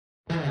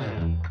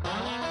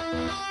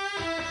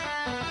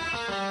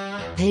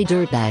Hey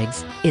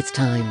dirtbags, it's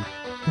time.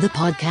 The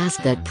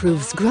podcast that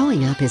proves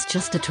growing up is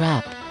just a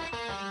trap.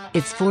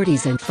 It's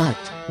 40s and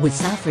Fucked, with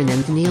Saffron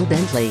and Neil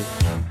Bentley.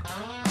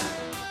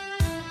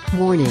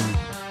 Warning.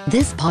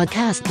 This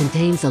podcast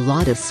contains a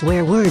lot of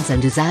swear words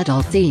and is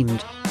adult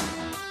themed.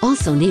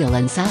 Also, Neil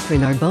and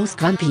Saffron are both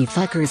grumpy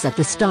fuckers at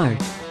the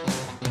start.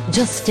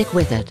 Just stick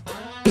with it.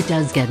 It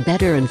does get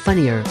better and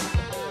funnier.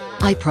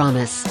 I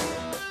promise.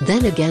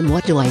 Then again,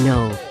 what do I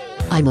know?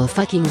 I'm a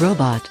fucking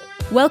robot.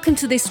 Welcome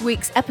to this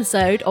week's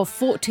episode of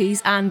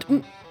 40s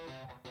and...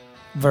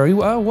 Very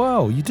well.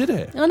 Wow, you did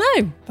it. I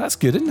know. That's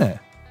good, isn't it?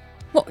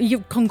 What,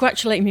 you're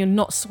congratulating me on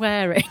not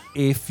swearing.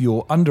 If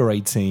you're under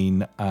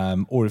 18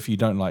 or if you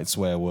don't like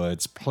swear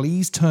words,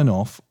 please turn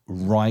off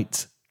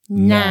right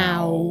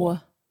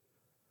now.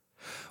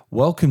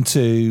 Welcome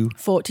to...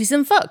 40s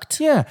and Fucked.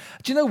 Yeah.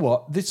 Do you know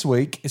what? This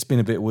week, it's been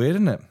a bit weird,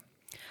 isn't it?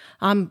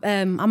 I'm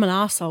an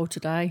arsehole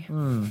today.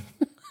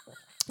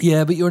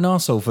 Yeah, but you're an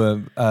arsehole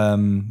for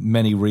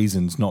many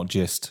reasons, not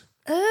just...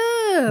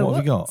 Oh. What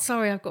have you got?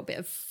 Sorry, I've got a bit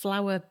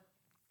of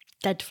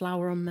dead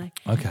flour on me.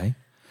 Okay.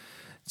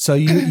 So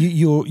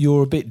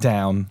you're a bit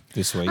down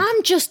this week.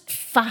 I'm just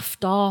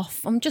faffed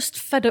off. I'm just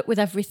fed up with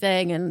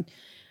everything, and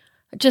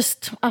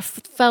I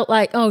felt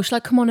like, oh, shall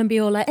I come on and be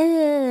all like,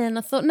 and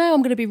I thought, no,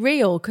 I'm going to be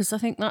real because I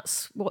think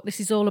that's what this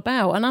is all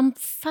about, and I'm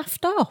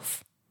faffed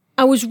off.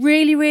 I was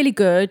really, really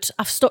good.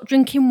 I've stopped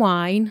drinking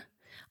wine.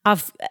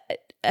 I've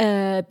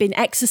been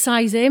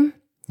exercising.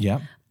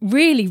 Yeah.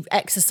 Really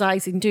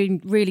exercising,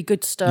 doing really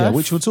good stuff. Yeah,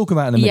 which we'll talk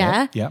about in a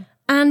minute. Yeah.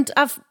 And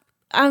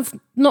I've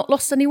not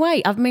lost any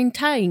weight. I've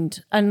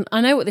maintained. And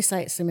I know what they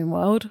say at Slimming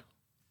World.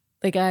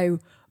 They go,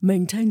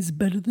 maintain's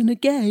better than a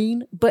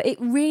gain. But it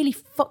really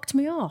fucked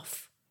me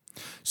off.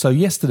 So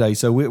yesterday,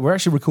 we're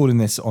actually recording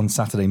this on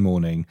Saturday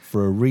morning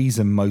for a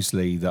reason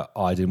mostly that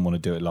I didn't want to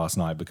do it last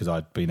night because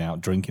I'd been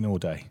out drinking all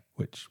day,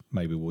 which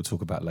maybe we'll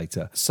talk about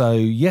later. So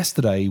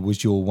yesterday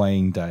was your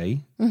weighing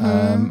day.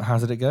 Mm-hmm. How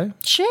did it go?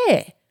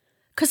 Shit.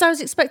 Because I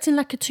was expecting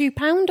like a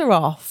 2-pounder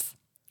off.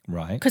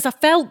 Right. Because I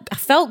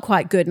felt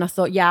quite good, and I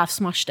thought, yeah, I've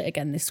smashed it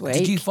again this week.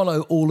 Did you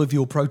follow all of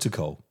your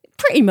protocol?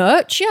 Pretty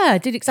much, yeah. I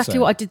did exactly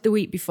what I did the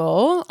week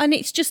before. And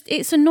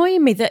it's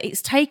annoying me that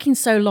it's taking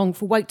so long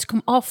for weight to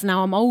come off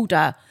now I'm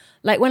older.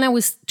 Like when I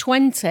was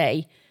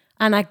 20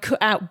 and I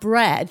cut out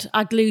bread,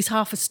 I'd lose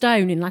half a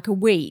stone in like a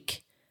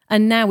week.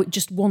 And now it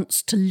just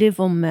wants to live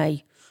on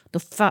me. The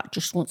fat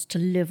just wants to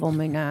live on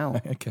me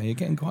now. Okay, you're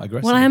getting quite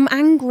aggressive. Well, I'm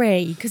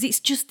angry because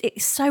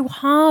it's so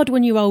hard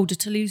when you're older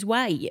to lose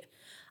weight.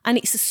 And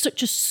it's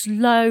such a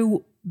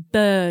slow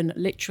burn,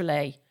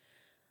 literally.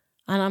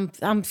 And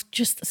I'm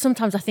just,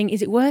 sometimes I think,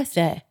 is it worth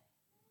it?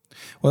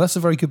 Well, that's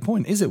a very good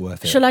point. Is it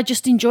worth it? Shall I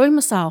just enjoy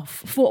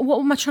myself? What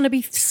am I trying to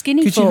be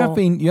skinny for?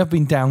 Because you have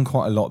been down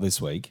quite a lot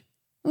this week.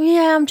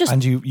 Yeah, I'm just...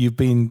 And you've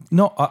been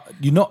you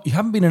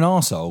haven't been an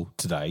arsehole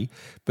today,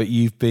 but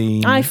you've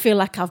been... I feel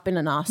like I've been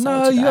an arsehole today.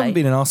 No, you haven't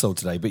been an arsehole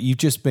today, but you've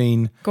just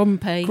been...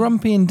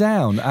 Grumpy and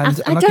down.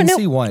 And I can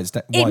see why you're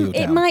down.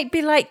 It might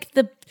be like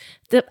the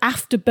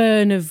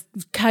afterburn of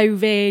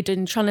COVID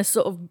and trying to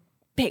sort of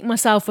pick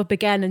myself up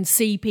again and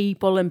see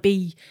people and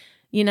be,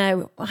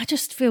 I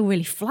just feel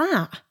really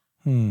flat.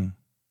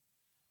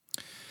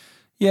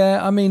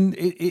 Yeah, I mean,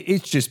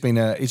 it's just been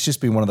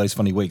one of those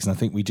funny weeks, and I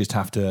think we just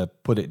have to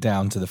put it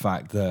down to the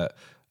fact that,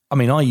 I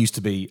mean, I used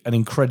to be an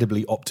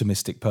incredibly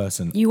optimistic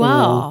person. You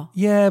are?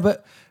 Yeah,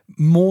 but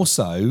more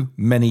so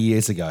many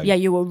years ago. Yeah,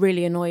 you were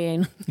really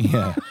annoying.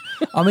 Yeah.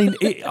 I mean,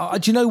 do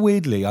you know,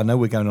 weirdly, I know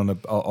we're going on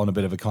a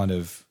bit of a kind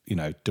of,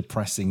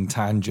 depressing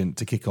tangent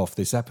to kick off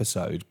this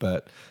episode,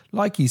 but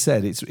like you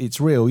said, it's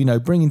real,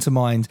 bringing to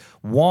mind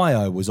why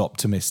I was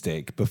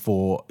optimistic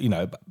before,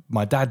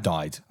 my dad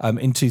died.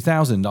 In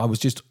 2000, I was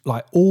just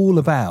like all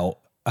about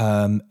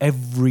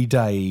every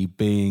day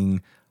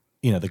being,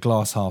 the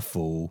glass half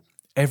full.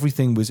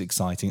 Everything was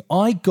exciting.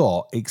 I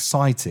got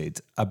excited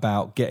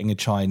about getting a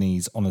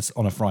Chinese on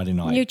a Friday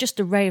night. You're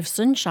just a ray of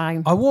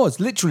sunshine. I was.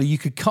 Literally, you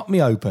could cut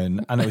me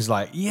open and it was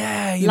like,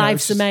 yeah.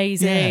 Life's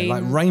amazing. Yeah,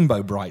 like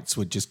rainbow brights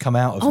would just come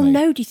out of me. Oh,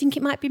 no. Do you think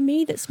it might be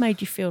me that's made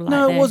you feel like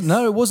this?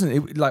 It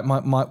wasn't. Like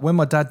when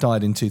my dad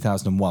died in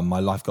 2001, my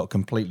life got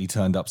completely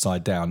turned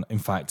upside down. In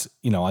fact,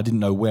 I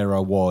didn't know where I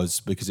was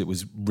because it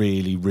was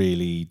really,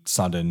 really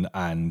sudden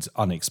and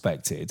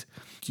unexpected.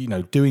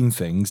 Doing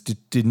things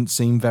didn't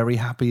seem very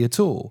happy at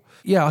all.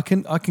 Yeah, I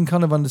can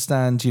kind of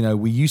understand,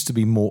 we used to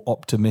be more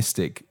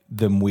optimistic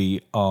than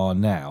we are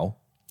now.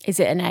 Is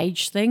it an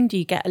age thing? Do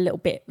you get a little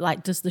bit,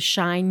 like, does the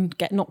shine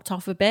get knocked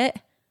off a bit?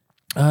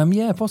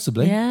 Yeah,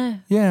 possibly. Yeah.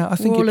 Yeah, I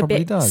think it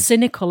probably does. We're all a bit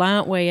cynical,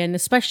 aren't we? And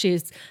especially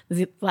as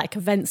the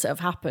events that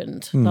have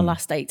happened the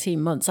last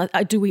 18 months.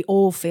 Do we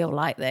all feel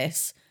like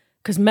this?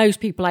 Because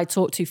most people I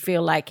talk to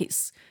feel like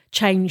it's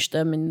changed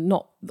them in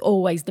not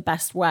always the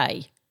best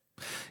way.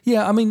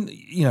 Yeah, I mean,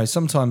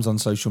 sometimes on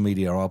social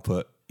media I'll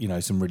put,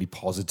 some really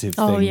positive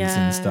things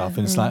and stuff.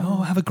 And it's like,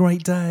 oh, have a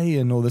great day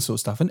and all this sort of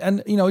stuff.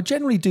 And I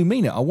generally do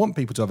mean it. I want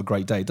people to have a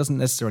great day. It doesn't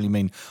necessarily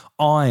mean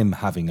I'm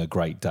having a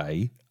great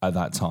day at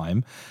that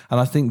time. And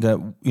I think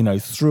that,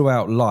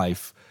 throughout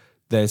life,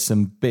 there's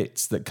some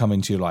bits that come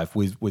into your life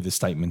with the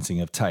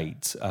statementing of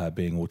Tate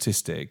being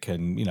autistic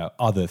and, you know,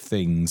 other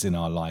things in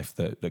our life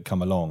that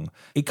come along.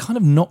 It kind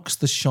of knocks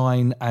the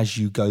shine as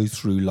you go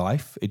through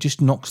life. It just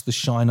knocks the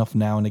shine off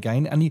now and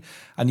again.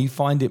 And you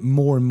find it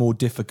more and more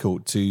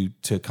difficult to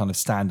kind of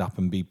stand up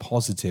and be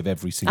positive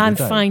every single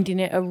day. I'm finding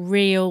it a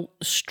real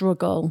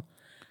struggle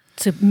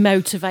to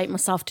motivate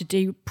myself to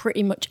do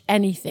pretty much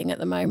anything at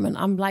the moment.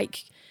 I'm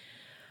like,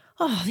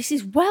 oh, this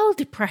is well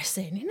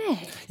depressing, isn't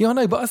it? Yeah, I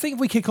know, but I think if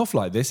we kick off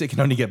like this, it can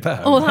only get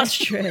better. Oh, right? that's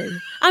true.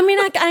 I mean,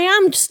 I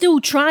am still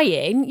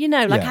trying, you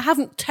know, like Yeah. I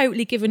haven't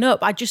totally given up.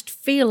 I just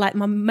feel like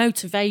my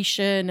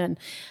motivation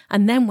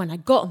and then when I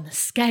got on the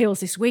scales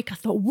this week, I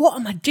thought, what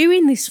am I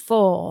doing this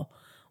for?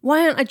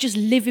 Why aren't I just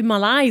living my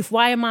life?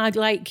 Why am I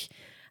like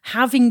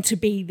having to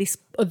be this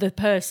other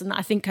person that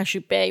I think I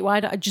should be? Why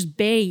don't I just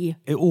be?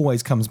 It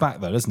always comes back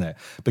though, doesn't it?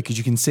 Because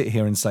you can sit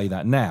here and say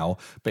that now,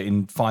 but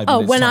in 5 Oh,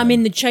 minutes when time, I'm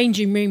in the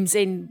changing rooms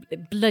in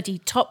bloody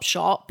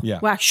Topshop, Yeah.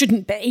 where I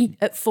shouldn't be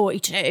at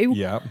 42,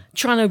 Yeah.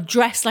 trying to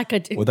dress like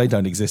a... Well, they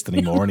don't exist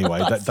anymore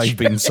anyway. They've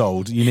been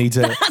sold. You need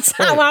to... That's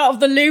how out of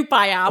the loop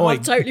I am. Oi.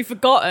 I've totally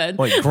forgotten.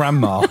 Like,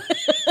 grandma,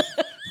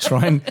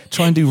 try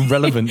and do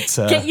relevant...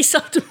 Get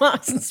yourself to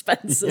Marks and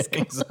Spencer's.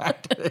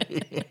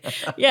 exactly.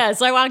 Yeah,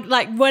 so I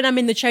like when I'm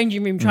in the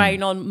changing room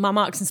trying on my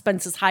Marks and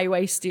Spencer's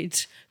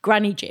high-waisted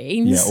granny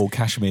jeans. Yeah, or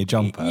cashmere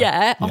jumper.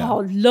 Yeah.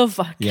 Oh, love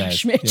a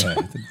cashmere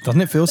jumper.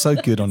 Doesn't it feel so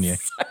good on you?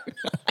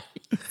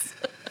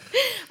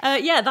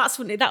 Yeah,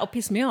 that'll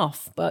piss me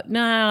off. But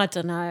no, I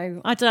don't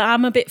know.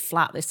 I'm a bit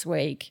flat this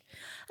week.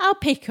 I'll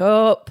pick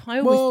up. I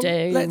always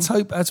do. Let's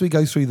hope as we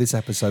go through this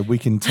episode, we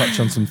can touch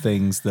on some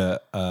things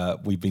that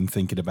we've been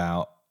thinking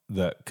about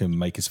that can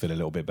make us feel a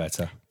little bit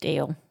better.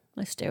 Deal.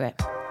 Let's do it.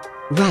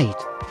 Right.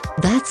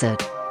 That's it.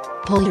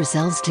 Pull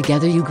yourselves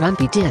together, you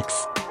grumpy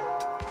dicks.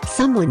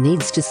 Someone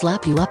needs to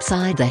slap you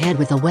upside the head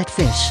with a wet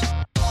fish.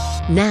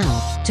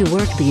 Now, to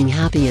work being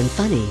happy and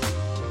funny.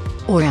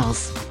 Or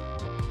else.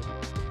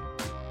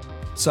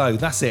 So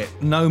that's it.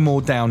 No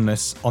more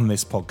downness on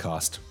this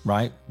podcast,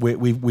 right?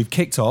 We've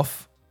kicked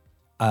off.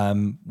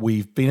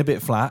 We've been a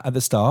bit flat at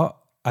the start,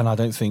 and I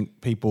don't think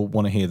people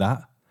want to hear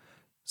that.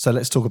 So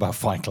let's talk about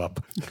Fight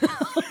Club.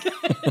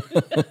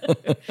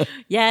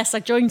 Yes, I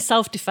joined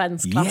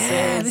self-defense classes.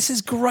 Yeah, this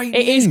is great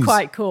It news. is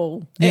quite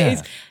cool. Yeah. It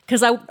is,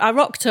 because I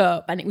rocked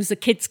up and it was a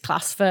kids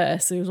class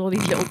first. There was all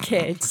these little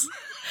kids.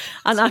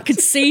 And I could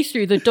see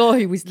through the door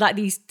who was like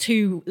these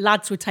two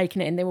lads were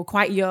taking it and they were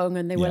quite young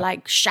and they were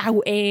like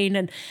shouting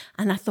and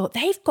I thought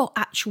they've got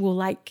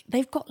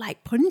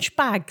punch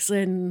bags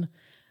and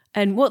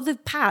what the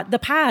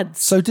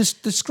pads. So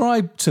just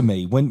describe to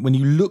me when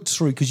you looked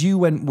through, because you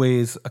went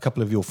with a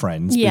couple of your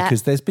friends, Yeah.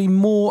 because there's been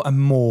more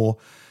and more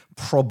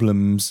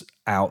problems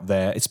out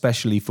there,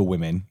 especially for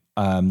women.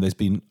 There's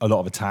been a lot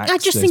of attacks. I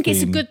just think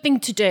it's a good thing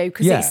to do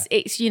because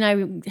it's you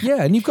know.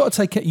 Yeah, and you've got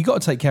to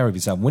take care of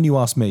yourself. When you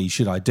asked me,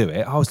 should I do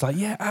it? I was like,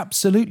 yeah,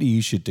 absolutely,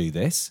 you should do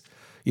this.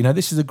 You know,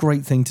 this is a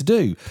great thing to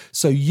do.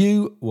 So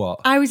what?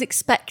 I was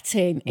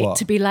expecting it What?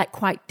 to be like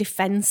quite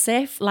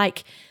defensive,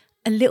 like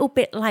a little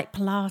bit like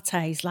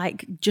Pilates,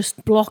 like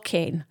just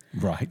blocking,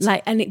 Right.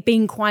 Like, and it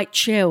being quite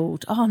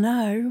chilled. Oh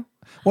no.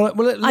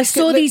 Well, I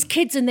saw these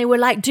kids and they were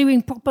like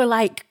doing proper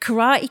like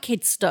Karate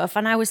Kid stuff,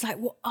 and I was like,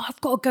 well, I've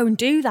got to go and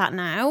do that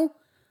now.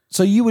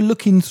 So you were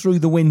looking through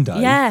the window.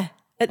 Yeah,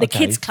 at the Okay,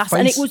 kids class,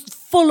 and it was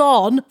full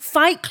on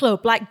Fight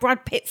Club, like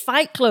Brad Pitt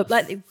Fight Club,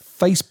 like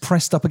face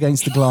pressed up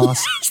against the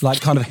glass,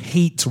 like kind of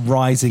heat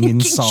rising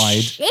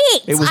inside. shit.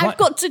 It was I've like-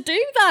 got to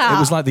do that. It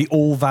was like the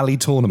All Valley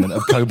tournament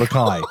of Cobra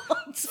Kai.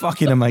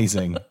 Fucking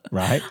amazing,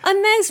 right?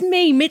 And there's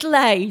me,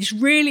 middle-aged,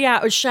 really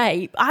out of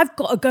shape. I've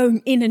got to go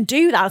in and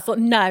do that. I thought,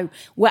 no,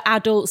 we're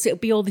adults. It'll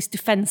be all this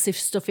defensive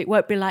stuff. It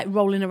won't be like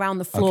rolling around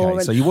the floor.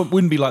 Okay, so you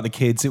wouldn't be like the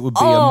kids. It would be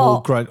a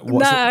more grown.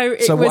 What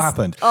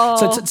happened?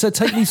 So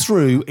take me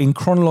through in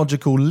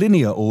chronological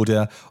linear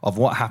order of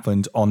what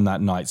happened on that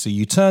night. So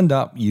you turned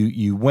up,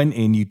 you went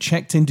in, you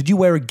checked in. Did you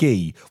wear a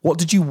gi? What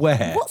did you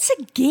wear? What's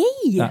a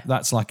gi?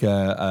 That's like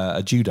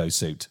a judo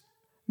suit.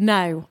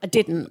 No, I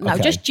didn't. No,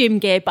 Okay. just gym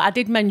gear. But I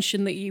did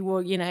mention that you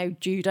were,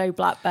 judo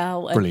black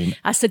belt. And Brilliant.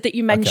 I said that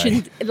you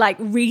mentioned like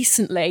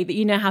recently that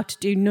you know how to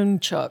do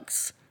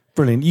nunchucks.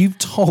 Brilliant. You've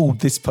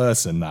told this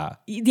person that.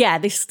 Yeah,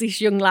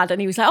 this young lad,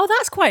 and he was like, "Oh,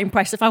 that's quite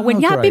impressive." I went,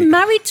 Oh, "Yeah, I've great. been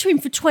married to him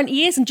for 20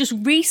 years, and just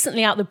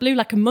recently, out of the blue,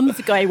 like a month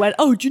ago, he went,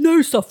 "Oh, do you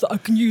know stuff that I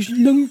can use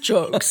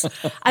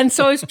nunchucks?" And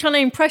so I was trying to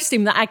impress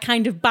him that I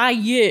kind of, by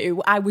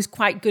you, I was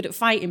quite good at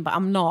fighting, but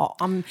I'm not.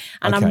 I'm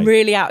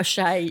really out of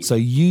shape. So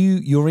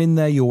you're in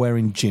there, you're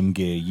wearing gym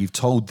gear. You've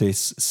told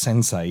this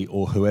sensei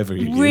or whoever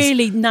he is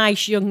Really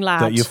nice young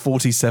lad, that your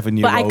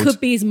 47-year-old but I could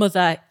be his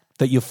mother.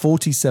 that your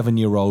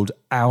 47-year-old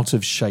out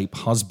of shape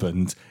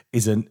husband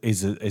is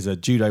a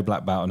judo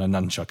black belt and a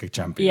nunchucker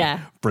champion. Yeah.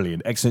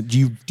 Brilliant. Excellent.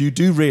 You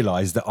do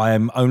realise that I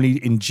am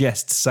only in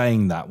jest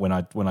saying that when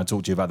I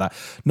talk to you about that.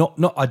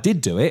 Not I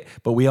did do it,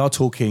 but we are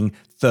talking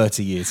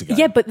 30 years ago.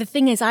 Yeah, but the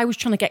thing is, I was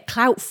trying to get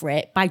clout for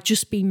it by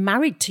just being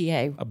married to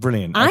you.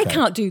 Brilliant. I Okay.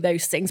 can't do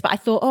those things, but I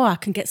thought, I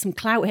can get some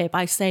clout here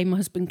by saying my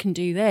husband can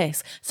do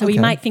this. So he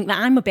might think that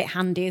I'm a bit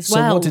handy as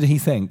well. So what did he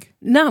think?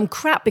 No, I'm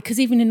crap, because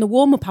even in the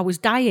warm-up, I was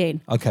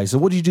dying. Okay, so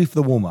what did you do for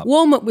the warm-up?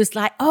 Warm-up was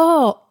like,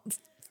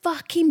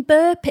 fucking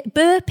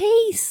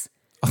burpees.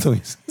 I thought he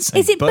was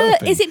saying Is it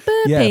burpees?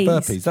 Yeah,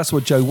 burpees. That's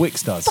what Joe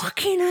Wicks does.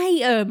 Fucking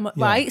hate them,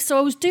 right? So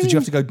I was doing... Did you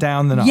have to go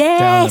down then up?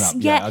 Yes,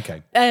 down and up? yeah.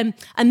 Okay.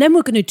 And then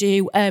we're going to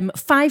do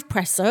 5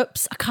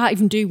 press-ups. I can't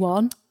even do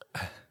one.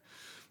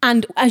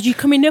 And as you're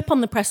coming up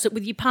on the press-up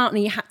with your partner,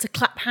 you had to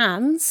clap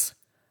hands.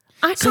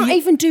 I can't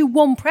even do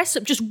one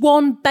press-up, just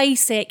one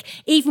basic,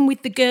 even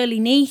with the girly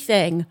knee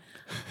thing.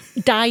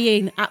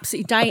 Dying,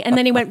 absolutely dying. And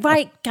then he went,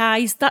 right,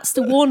 guys, that's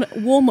the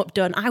warm-up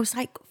done. I was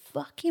like,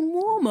 fucking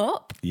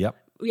warm-up? Yep.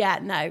 Yeah,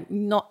 no,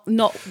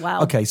 not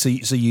well. Okay, so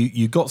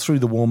you got through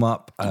the warm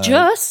up.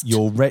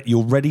 You're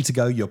ready to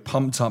go. You're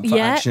pumped up for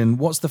action.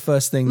 What's the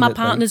first thing? My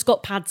partner's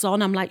got pads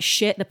on. I'm like,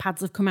 shit, the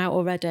pads have come out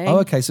already. Oh,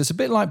 okay, so it's a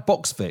bit like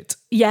box fit.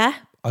 Yeah.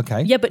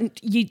 Okay. Yeah,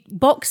 but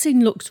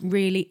boxing looks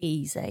really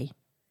easy.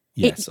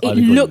 Yes, it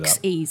looks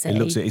easy.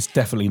 It's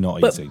definitely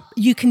not but easy.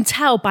 You can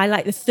tell by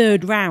like the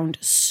third round,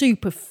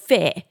 super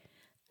fit,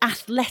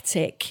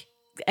 athletic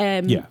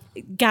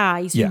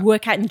guys who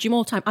work out in the gym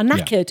all the time are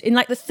knackered in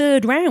like the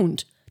third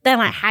round. They're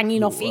like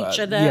hanging off each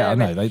other. Yeah, I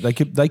know. They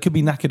could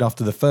be knackered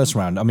after the first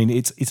round. I mean,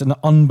 it's an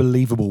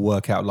unbelievable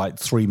workout, like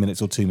 3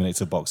 minutes or 2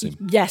 minutes of boxing.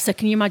 Yeah, so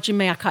can you imagine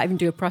me? I can't even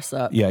do a press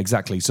up. Yeah,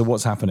 exactly. So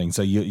what's happening?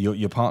 So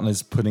your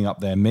partner's putting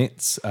up their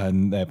mitts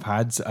and their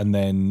pads, and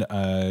then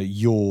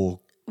you're...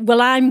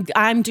 Well,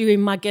 I'm doing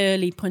my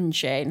girly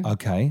punching.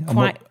 Okay.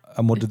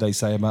 And what did they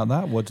say about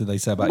that? What did they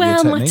say about your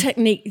technique? Well, my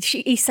technique,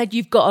 he said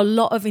you've got a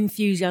lot of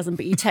enthusiasm,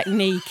 but your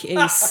technique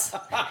is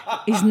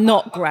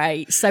not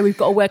great. So we've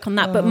got to work on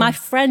that. But my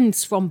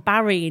friend's from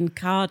Barry in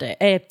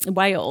Cardiff,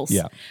 Wales,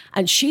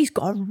 and she's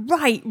got a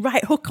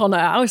right hook on her.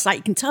 I was like,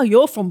 you can tell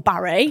you're from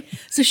Barry.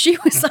 So she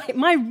was like,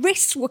 my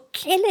wrists were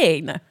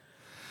killing.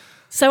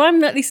 So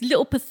I'm like this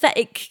little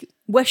pathetic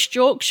West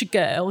Yorkshire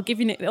girl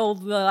giving it all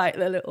the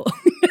little...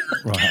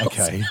 Right,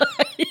 okay.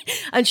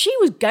 And she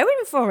was going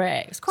for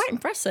it. It was quite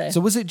impressive.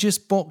 So was it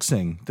just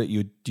boxing that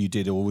you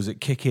did, or was it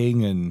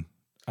kicking and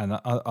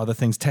other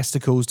things?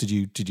 Testicles? Did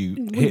you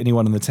hit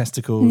anyone in the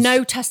testicles?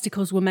 No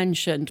testicles were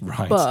mentioned.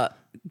 Right. But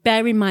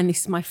bear in mind,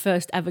 this is my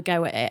first ever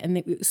go at it, and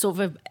it was sort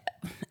of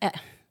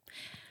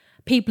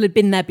people had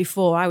been there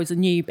before. I was a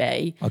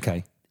newbie.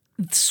 Okay.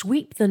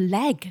 Sweep the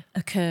leg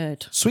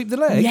occurred. Sweep the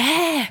leg?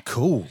 Yeah.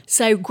 Cool.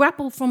 So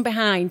grapple from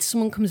behind,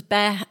 someone comes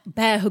bear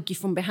hug you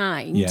from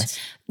behind. Yes.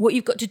 What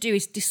you've got to do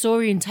is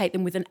disorientate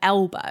them with an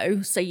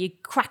elbow. So you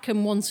crack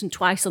them once and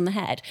twice on the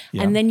head,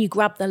 and then you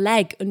grab the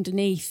leg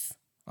underneath.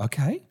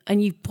 Okay.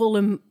 And you pull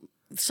them.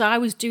 So I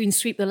was doing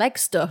sweep the leg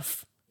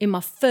stuff in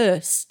my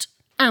first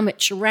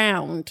amateur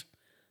round.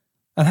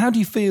 And how do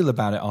you feel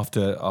about it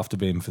after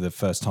being for the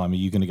first time? Are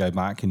you going to go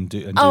back and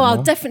do I'll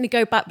more? definitely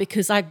go back,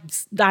 because I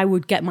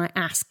would get my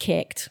ass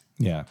kicked.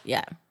 Yeah.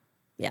 Yeah.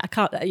 I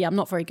can't. Yeah, I'm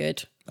not very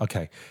good.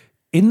 Okay.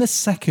 In the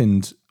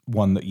second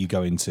one that you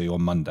go into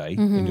on Monday,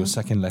 in your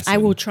second lesson, I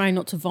will try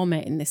not to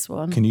vomit in this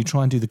one. Can you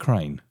try and do the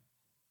crane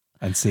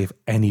and see if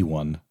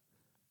anyone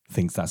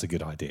thinks that's a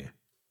good idea?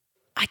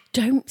 I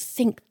don't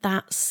think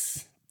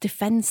that's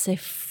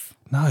defensive.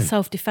 No.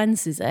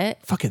 Self-defense, is it?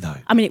 Fuck it though.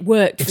 I mean, it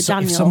worked for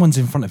Daniel. If someone's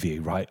in front of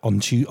you, right,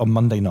 on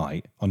Monday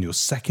night, on your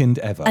second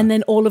ever, and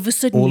then all of a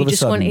sudden you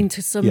just went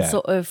into some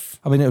sort of...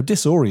 I mean, it'll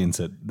disorient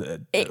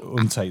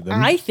them.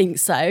 I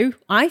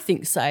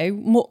think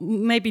so.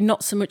 Maybe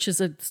not so much as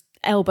an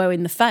elbow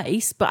in the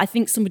face, but I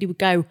think somebody would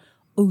go,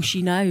 oh,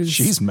 she knows.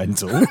 She's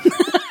mental.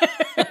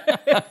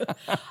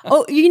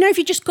 Oh, if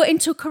you just got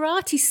into a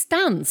karate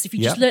stance, if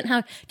you just learned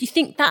how, do you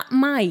think that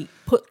might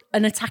put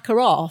an attacker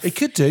off? It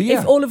could do,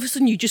 yeah. If all of a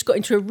sudden you just got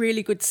into a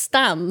really good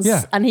stance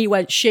and he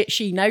went, shit,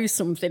 she knows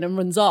something, and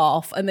runs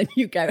off, and then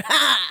you go,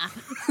 ha!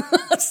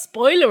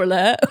 Spoiler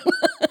alert.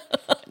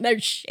 No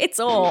shit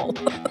all.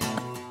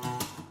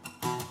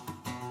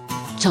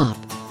 Chop,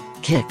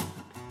 kick,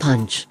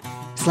 punch,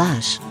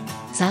 slash.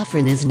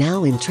 Saffron is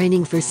now in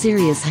training for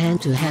serious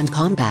hand-to-hand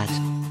combat.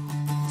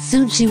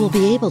 Soon she will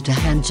be able to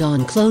hand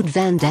Jean-Claude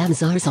Van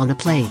Damme's arse on a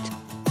plate.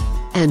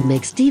 And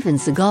make Steven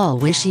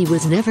Seagal wish he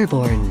was never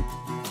born.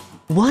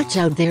 Watch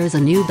out, there's a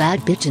new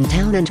bad bitch in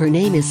town and her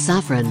name is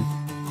Saffron.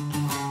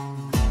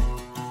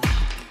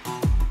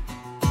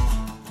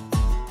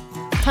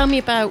 Tell me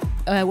about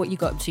what you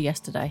got up to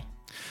yesterday.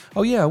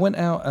 Oh yeah, I went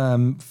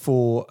out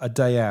for a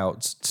day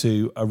out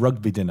to a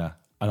rugby dinner,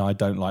 and I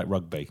don't like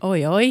rugby.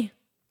 Oi, oi.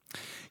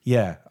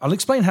 Yeah, I'll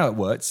explain how it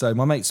worked. So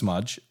my mate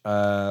Smudge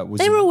was...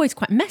 They were always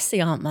quite messy,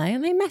 aren't they?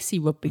 Aren't they messy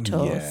rugby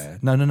tours? Yeah.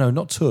 No,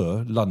 not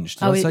tour, lunch.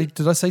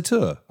 Did I say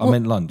tour? I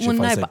meant lunch. Well, if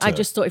no, I said but tour. I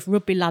just thought if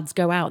rugby lads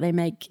go out, they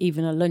make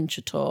even a lunch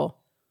a tour.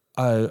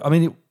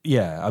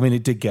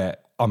 It did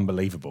get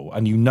unbelievable.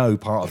 And you know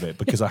part of it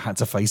because I had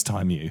to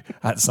FaceTime you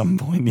at some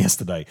point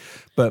yesterday.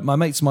 But my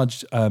mate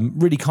Smudge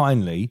really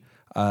kindly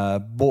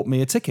bought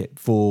me a ticket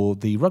for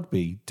the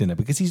rugby dinner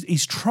because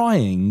he's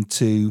trying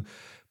to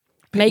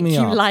make me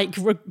you up. like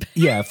rugby.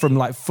 Yeah, from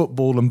like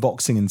football and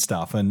boxing and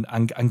stuff,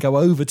 and go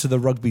over to the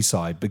rugby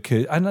side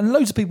because and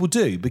loads of people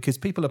do because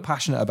people are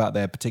passionate about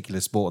their particular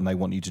sport and they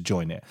want you to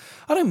join it.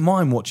 I don't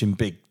mind watching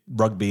big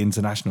rugby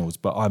internationals,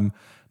 but I'm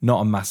not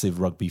a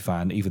massive rugby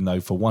fan, even though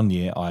for 1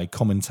 year I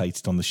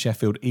commentated on the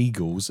Sheffield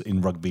Eagles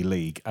in rugby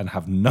league and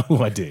have no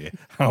idea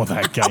how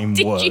that game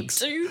works.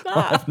 Did you do that?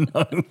 I have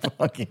no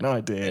fucking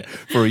idea.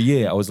 For a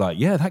year, I was like,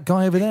 yeah, that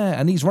guy over there,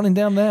 and he's running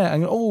down there,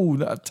 and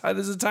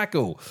there's a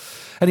tackle.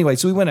 Anyway,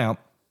 so we went out.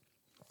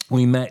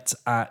 We met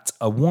at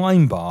a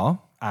wine bar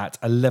at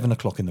 11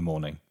 o'clock in the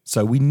morning.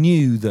 So we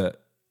knew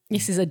that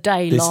this is a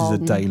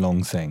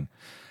day-long thing.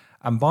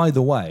 And by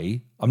the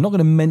way, I'm not going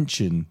to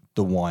mention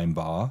the wine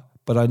bar,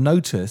 but I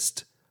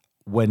noticed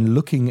when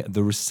looking at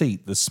the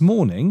receipt this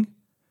morning,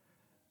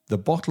 the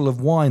bottle of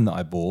wine that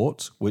I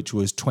bought, which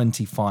was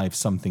 25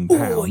 something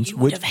pounds. Oh, you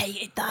would have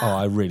hated that. Oh,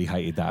 I really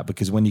hated that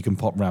because when you can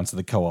pop round to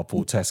the Co-op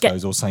or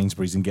Tesco's or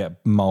Sainsbury's and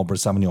get Marlborough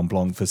Sauvignon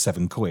Blanc for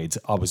 £7,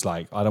 I was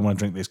like, I don't want to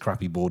drink this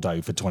crappy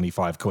Bordeaux for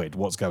 25 quid.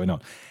 What's going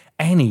on?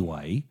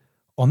 Anyway,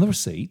 on the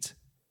receipt,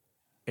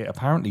 it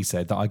apparently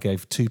said that I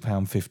gave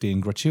 £2.50 in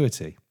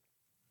gratuity.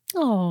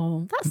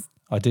 Oh, that's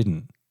I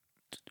didn't.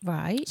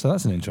 right. So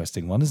that's an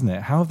interesting one, isn't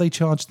it? How have they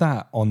charged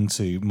that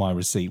onto my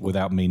receipt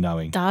without me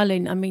knowing?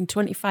 Darling, I mean,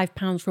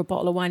 £25 for a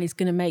bottle of wine is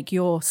going to make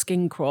your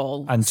skin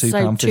crawl. And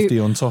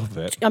 £2.50 on top of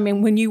it. I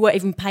mean, when you won't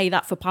even pay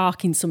that for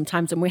parking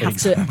sometimes and we have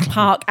to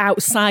park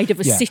outside of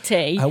a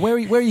city. Where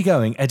are you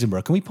going?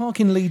 Edinburgh. Can we park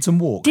in Leeds and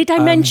walk? Did I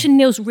mention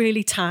Neil's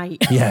really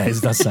tight? Yeah,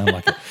 it does sound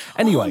like it.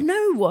 Anyway. Oh,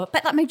 no. I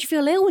bet that made you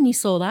feel ill when you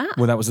saw that.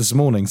 Well, that was this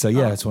morning. So,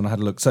 yeah, that's when I had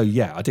a look. So,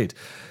 yeah, I did.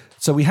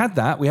 So we had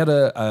that. We had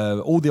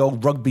all the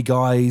old rugby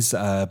guys,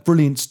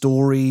 brilliant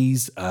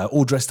stories,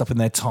 all dressed up in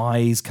their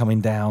ties, coming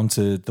down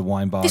to the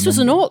wine bar. This was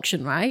an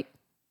auction, right?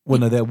 Well,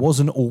 no, there was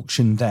an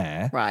auction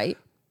there. Right.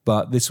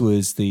 But this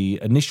was the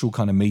initial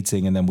kind of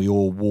meeting, and then we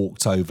all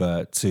walked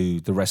over to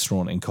the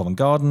restaurant in Covent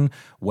Garden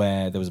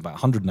where there was about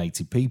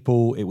 180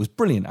 people. It was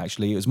brilliant,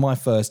 actually. It was my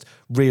first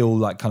real,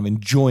 like, kind of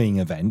enjoying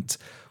event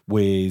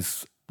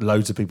with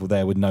loads of people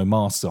there with no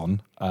masks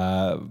on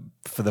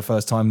for the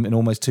first time in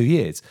almost 2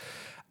 years.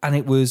 And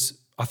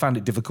I found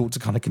it difficult to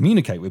kind of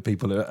communicate with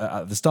people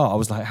at the start. I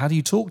was like, how do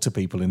you talk to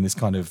people in this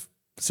kind of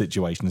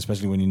situation,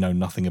 especially when you know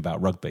nothing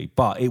about rugby?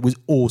 But it was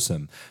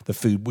awesome. The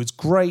food was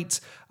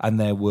great. And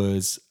there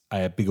was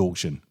a big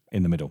auction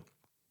in the middle.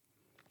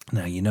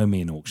 Now, you know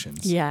me in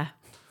auctions. Yeah.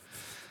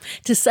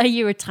 To say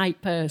you're a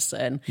tight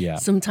person,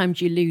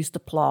 sometimes you lose the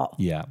plot.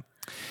 Yeah.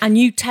 And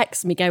you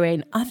text me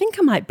going, I think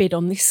I might bid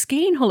on this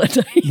skiing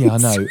holiday. Yeah, I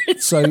know.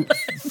 So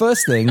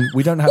first thing,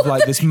 we don't have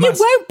like this massive...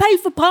 You won't pay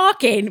for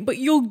parking, but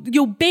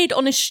you'll bid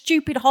on a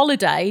stupid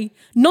holiday.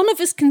 None of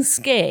us can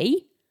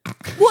ski.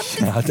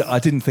 What? I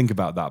didn't think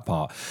about that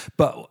part.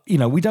 But, you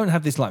know, we don't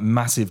have this like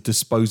massive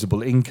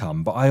disposable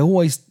income, but I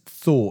always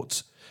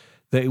thought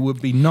that it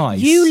would be nice.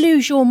 You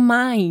lose your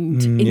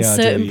mind in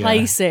certain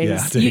places.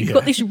 Yeah, I do, You've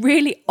got this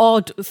really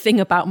odd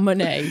thing about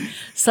money.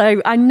 So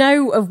I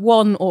know of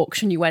one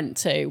auction you went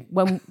to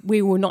when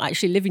we were not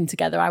actually living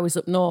together. I was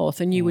up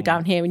north and you were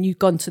down here, and you'd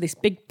gone to this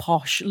big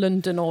posh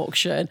London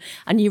auction,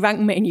 and you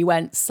rang me and you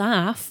went,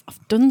 Saf,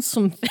 I've done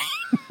something.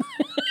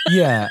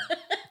 Yeah.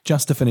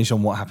 Just to finish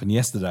on what happened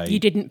yesterday. You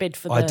didn't bid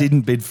for I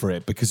didn't bid for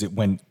it because it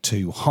went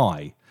too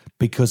high,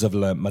 because I've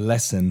learnt my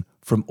lesson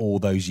from all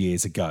those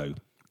years ago.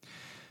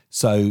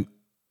 So,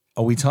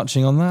 are we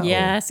touching on that?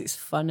 Yes, it's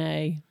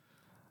funny.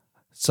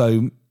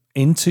 So,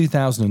 in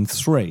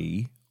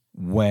 2003,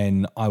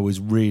 when I was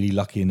really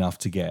lucky enough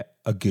to get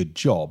a good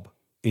job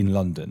in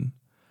London,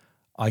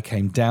 I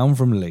came down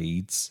from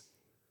Leeds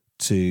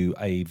to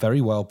a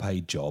very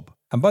well-paid job.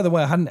 And by the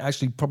way, I hadn't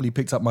actually probably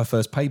picked up my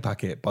first pay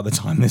packet by the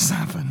time this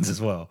happened as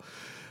well.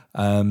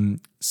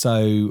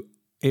 So,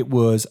 it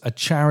was a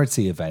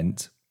charity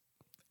event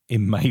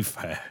in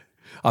Mayfair.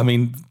 I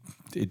mean,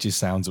 it just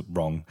sounds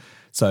wrong.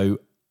 So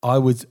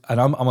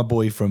I'm a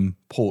boy from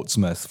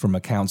Portsmouth, from a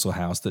council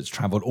house that's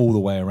travelled all the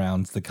way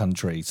around the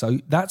country. So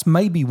that's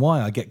maybe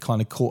why I get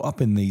kind of caught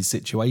up in these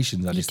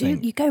situations.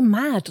 You go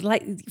mad.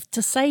 Like,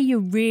 to say you're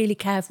really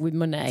careful with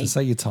money. To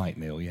say you're tight,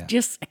 Neil, yeah.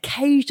 Just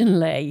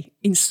occasionally,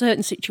 in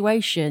certain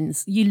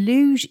situations, you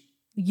lose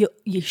your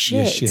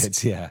shit. Your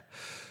shit, yeah.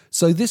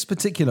 So this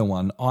particular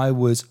one, I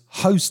was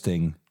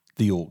hosting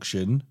the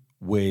auction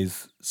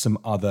with some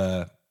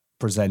other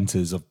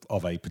presenters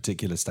of a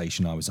particular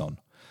station I was on.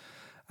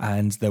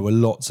 And there were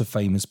lots of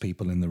famous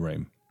people in the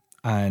room.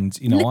 And,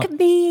 you know, look at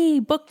me,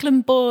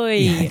 Buckland boy.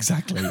 Yeah,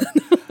 exactly.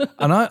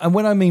 and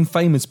when I mean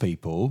famous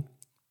people,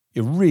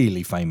 you're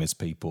really famous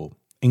people,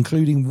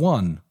 including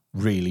one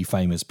really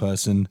famous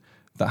person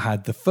that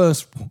had the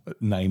first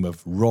name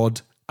of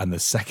Rod and the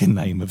second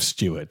name of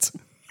Stewart.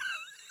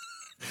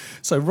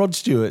 So Rod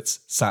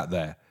Stewart's sat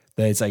there.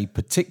 There's a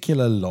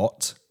particular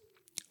lot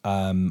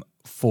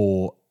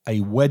for a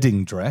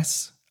wedding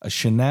dress A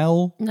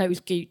Chanel? No, it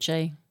was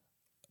Gucci.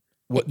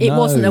 What? It No.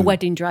 wasn't a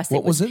wedding dress.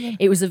 What was it then?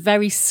 It was a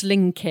very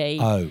slinky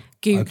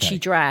Gucci okay.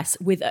 dress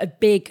with a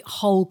big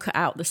hole cut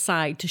out the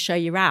side to show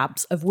your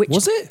abs, of which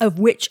Was it? Of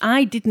which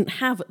I didn't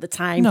have at the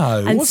time.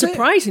 No, and was it?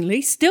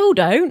 surprisingly, still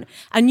don't.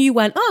 And you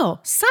went, "Oh,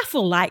 Saf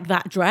will like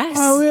that dress."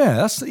 Oh,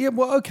 yeah.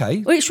 Well,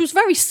 okay. Which was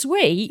very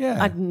sweet.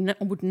 Yeah.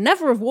 I would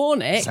never have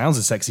worn it. Sounds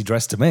a sexy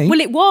dress to me.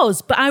 Well, it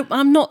was, but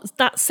I'm not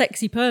that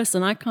sexy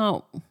person. I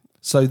can't.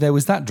 So there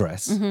was that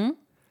dress.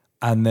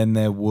 And then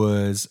there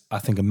was, I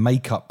think, a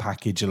makeup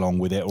package along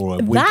with it, or a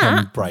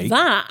weekend break.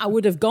 That I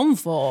would have gone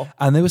for.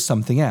 And there was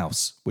something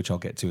else, which I'll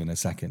get to in a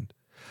second.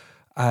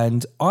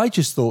 And I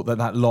just thought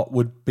that lot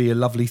would be a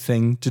lovely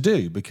thing to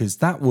do, because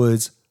that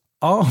was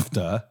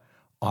after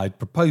I'd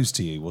proposed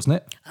to you, wasn't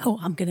it? Oh,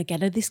 I'm going to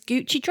get her this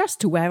Gucci dress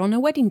to wear on her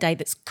wedding day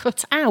that's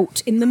cut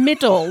out in the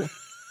middle,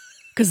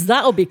 because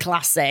that'll be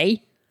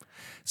classy.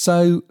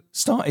 So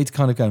started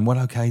kind of going, well,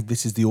 okay,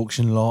 this is the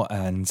auction lot,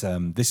 and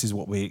this is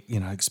what we,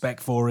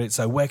 expect for it.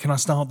 So where can I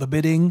start the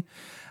bidding?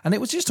 And it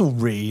was just all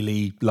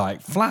really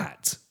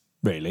flat,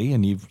 really.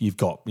 And you've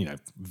got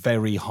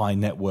very high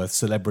net worth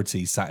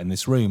celebrities sat in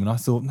this room, and I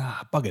thought,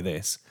 nah, bugger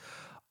this.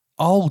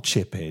 I'll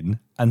chip in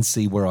and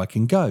see where I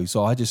can go.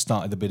 So I just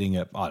started the bidding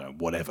at, I don't know,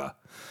 whatever.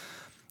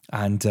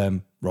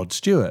 And Rod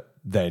Stewart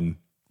then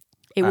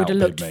It would have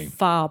outbid looked me.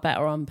 far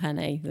better on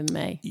Penny than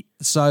me.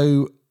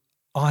 So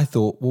I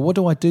thought, well, what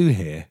do I do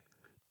here?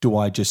 Do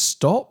I just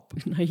stop?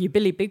 No, you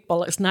Billy Big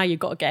Bollocks, now you've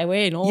got to go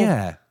in. Or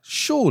Yeah,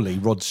 surely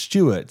Rod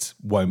Stewart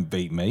won't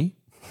beat me.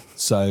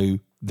 So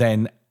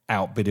then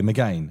outbid him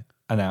again,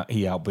 and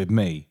he outbid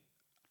me,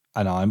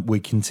 and we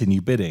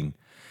continue bidding.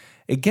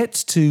 It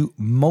gets to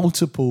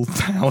multiple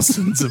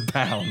thousands of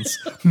pounds,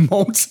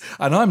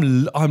 and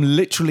I'm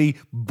literally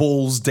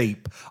balls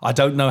deep. I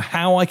don't know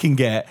how I can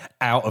get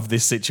out of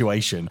this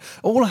situation.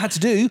 All I had to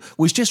do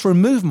was just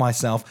remove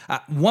myself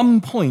at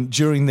one point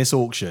during this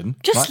auction.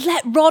 Just right?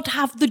 let Rod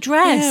have the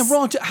dress. Yeah,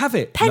 Rod, have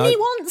it. Penny No.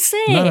 wants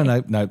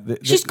it. No.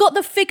 She's got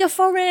the figure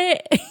for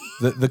it.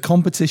 The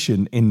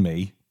competition in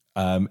me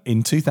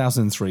in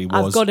 2003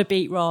 was... I've got to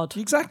beat Rod.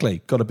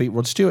 Exactly. Got to beat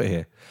Rod Stewart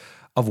here.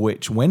 Of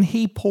which, when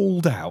he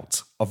pulled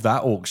out of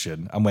that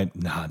auction and went,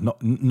 nah,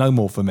 no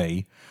more for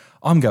me,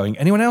 I'm going,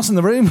 anyone else in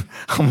the room?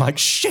 I'm like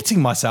shitting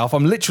myself.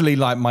 I'm literally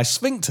like, my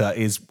sphincter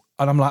is...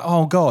 And I'm like,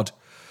 oh, God.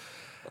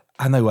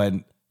 And they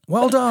went,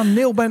 well done,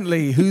 Neil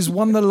Bentley, who's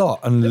won the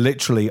lot. And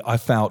literally, I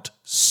felt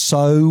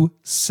so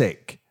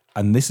sick.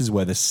 And this is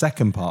where the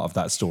second part of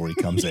that story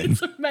comes in.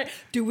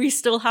 Do we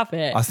still have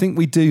it? I think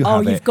we do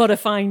have it. Oh, you've got to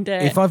find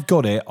it. If I've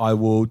got it, I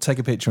will take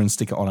a picture and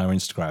stick it on our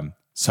Instagram.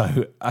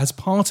 So as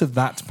part of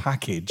that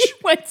package...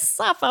 When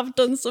Saf, I've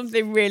done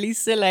something really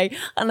silly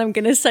and I'm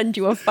going to send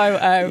you a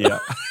photo. Yeah.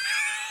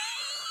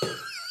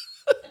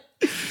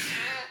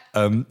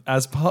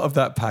 As part of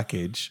that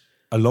package,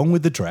 along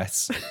with the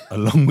dress,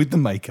 along with the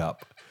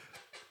makeup...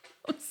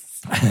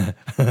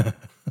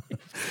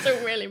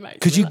 So really makes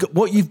Because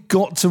what you've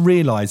got to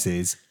realise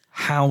is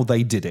how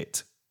they did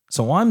it.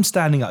 So I'm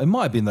standing up. It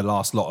might have been the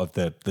last lot of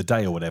the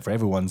day or whatever.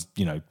 Everyone's,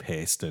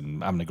 pissed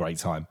and having a great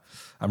time.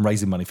 I'm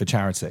raising money for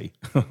charity.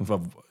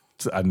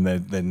 And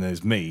then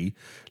there's me,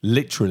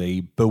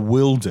 literally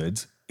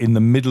bewildered in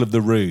the middle of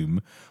the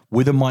room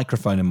with a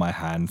microphone in my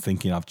hand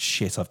thinking, I've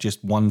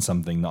just won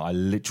something that I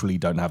literally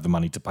don't have the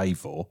money to pay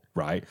for,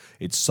 right?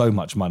 It's so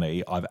much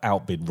money. I've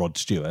outbid Rod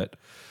Stewart.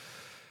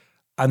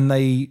 And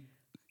they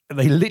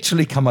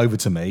literally come over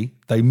to me.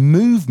 They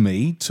move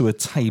me to a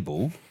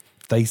table.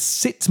 They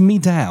sit me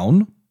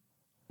down,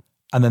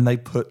 and then they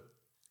put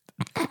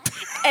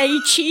a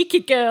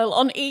cheeky girl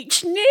on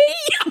each knee.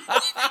 Part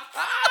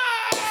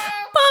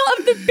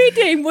of the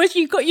bidding was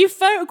you got your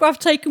photograph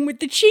taken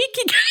with the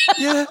cheeky girl.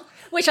 Yeah.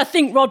 Which I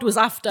think Rod was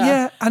after.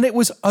 Yeah, and it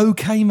was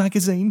OK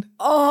Magazine.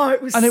 Oh,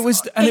 it was. And it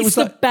was the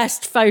like,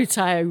 best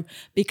photo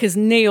because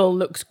Neil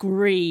looks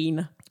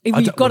green.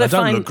 I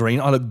don't look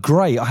green. I look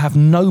grey. I have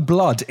no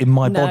blood in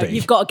my body.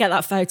 You've got to get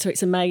that photo.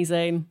 It's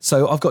amazing.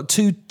 So I've got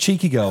two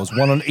cheeky girls,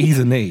 one on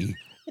either knee,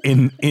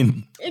 in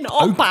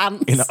hot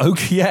pants.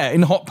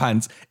 In hot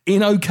pants,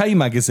 in OK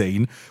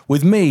Magazine,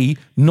 with me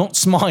not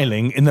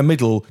smiling in the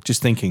middle,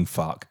 just thinking,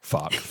 fuck.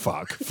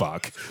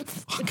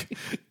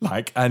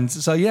 And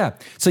so, yeah.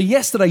 So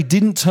yesterday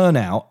didn't turn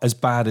out as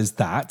bad as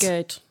that.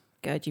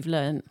 Good, you've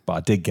learned. But I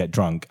did get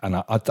drunk. And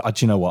I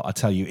do you know what? I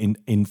tell you,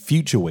 in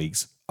future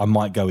weeks, I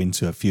might go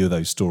into a few of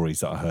those stories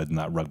that I heard in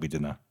that rugby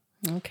dinner.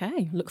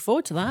 Okay, look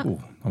forward to that.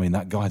 Ooh, I mean,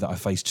 that guy that I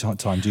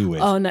FaceTimed you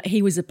with. Oh, no,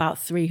 he was about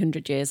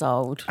 300 years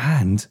old.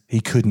 And he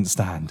couldn't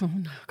stand. Oh,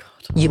 no,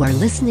 God. You are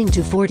listening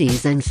to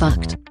 40s and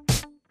Fucked.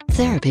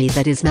 Therapy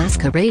that is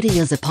masquerading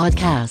as a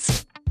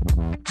podcast.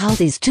 How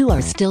these two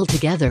are still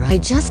together, I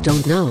just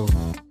don't know.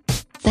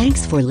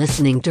 Thanks for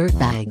listening,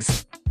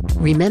 dirtbags.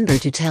 Remember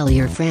to tell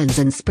your friends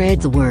and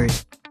spread the word.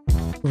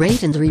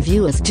 Rate and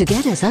review us to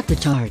get us up the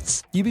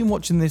charts. You've been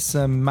watching this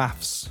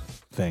maths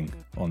thing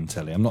on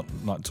telly. I'm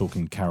not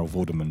talking Carol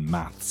Vorderman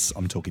maths.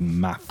 I'm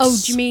talking maths. Oh,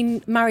 do you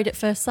mean Married at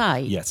First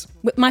Sight? Yes.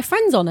 My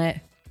friend's on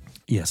it.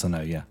 Yes, I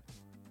know, yeah.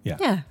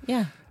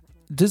 Yeah.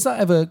 does that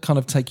ever kind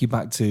of take you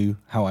back to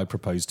how I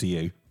proposed to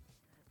you?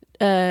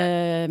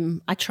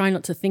 I try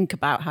not to think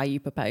about how you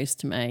proposed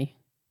to me.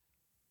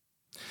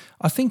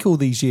 I think all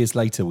these years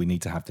later, we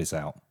need to have this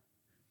out.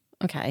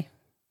 Okay.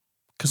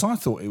 Because I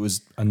thought it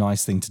was a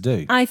nice thing to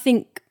do. I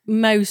think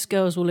most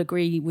girls will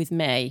agree with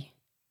me,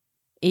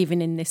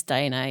 even in this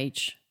day and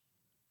age,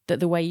 that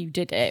the way you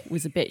did it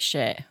was a bit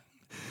shit.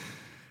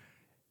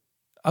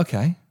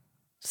 Okay.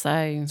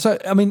 So,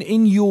 I mean,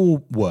 in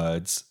your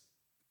words,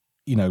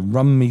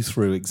 run me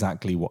through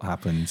exactly what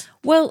happened.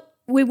 Well,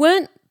 we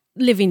weren't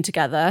living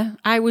together.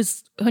 I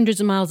was hundreds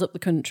of miles up the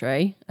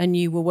country and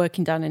you were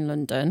working down in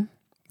London.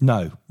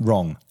 No,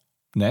 wrong.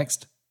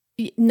 Next.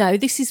 No,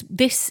 this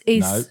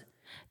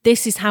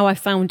is how I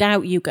found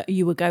out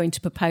you were going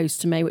to propose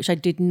to me, which I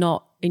did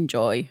not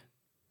enjoy.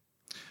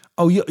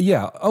 Oh,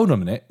 yeah. Hold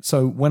on a minute.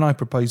 So when I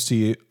proposed to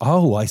you,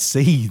 I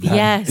see that.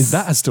 Yes. Is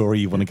that a story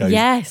you want to go?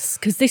 Yes,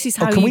 because this is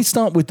how Can we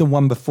start with the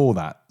one before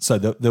that? So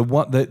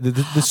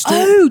the story.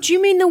 Oh, do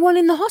you mean the one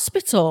in the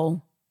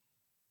hospital?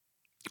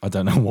 I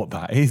don't know what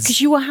that is.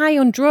 Because you were high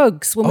on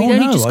drugs when we'd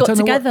only just got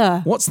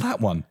together. What's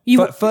that one?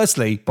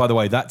 Firstly, by the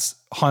way, that's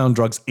high on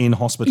drugs in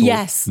hospital.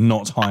 Yes.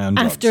 Not high on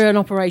drugs. After an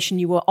operation,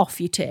 you were off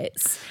your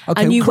tits.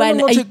 Okay, and you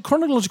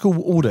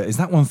chronological order, is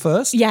that one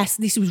first? Yes,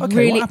 this was okay,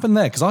 really... what happened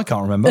there? Because I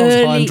can't remember. I was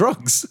high on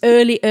drugs.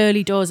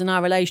 Early doors in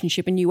our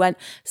relationship, and you went,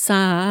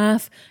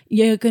 Saf,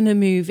 you're going to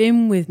move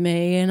in with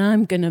me and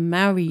I'm going to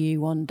marry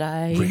you one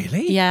day.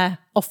 Really? Yeah,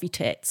 off your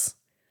tits.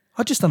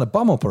 I'd just done a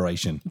bum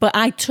operation. But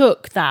I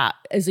took that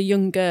as a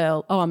young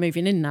girl. Oh, I'm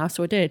moving in now,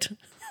 so I did.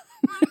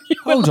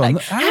 Hold on.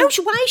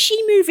 Why is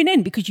she moving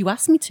in? Because you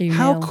asked me to.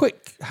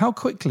 How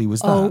quickly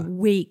was that? Oh,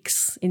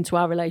 weeks into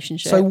our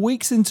relationship. So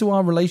weeks into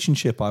our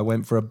relationship, I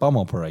went for a bum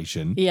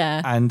operation.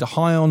 Yeah. And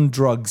high on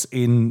drugs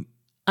in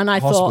And I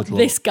hospital. thought,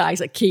 this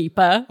guy's a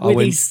keeper with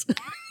his...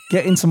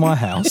 Get into my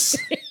house.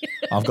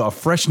 I've got a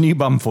fresh new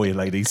bum for you,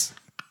 ladies.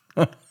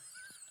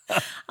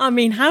 I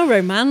mean, how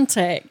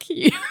romantic.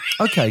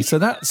 Okay, so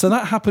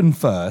that happened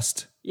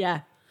first.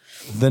 Yeah.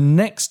 The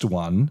next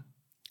one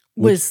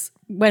was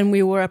when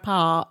we were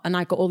apart and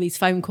I got all these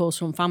phone calls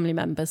from family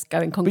members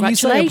going, But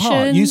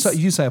congratulations.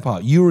 you say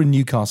apart. You were in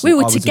Newcastle. We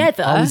were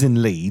together. I was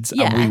in Leeds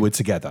Yeah. and we were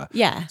together.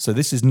 Yeah. So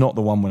this is not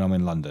the one when I'm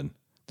in London.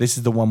 This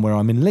is the one where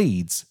I'm in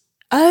Leeds.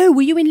 Oh,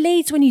 were you in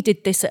Leeds when you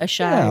did this at a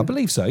show? Yeah, I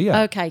believe so,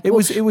 yeah. Okay. It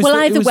was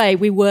either way,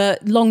 we were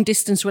long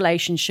distance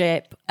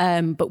relationship,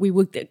 but we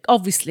were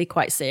obviously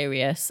quite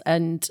serious.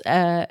 And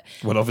well,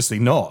 obviously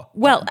not.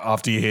 Well,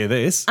 after you hear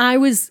this.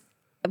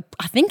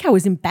 I think I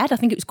was in bed. I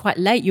think it was quite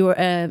late. You were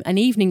an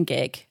evening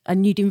gig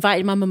and you'd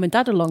invited my mum and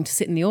dad along to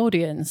sit in the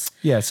audience.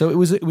 Yeah, so it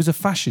was a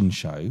fashion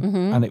show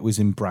and it was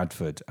in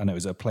Bradford and it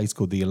was a place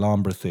called the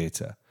Alhambra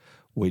Theatre,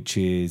 which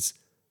is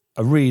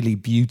a really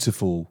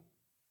beautiful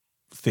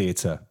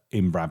theatre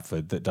in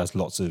Bradford that does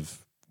lots of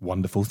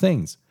wonderful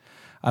things.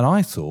 And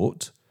I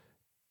thought,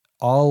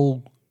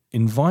 I'll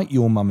invite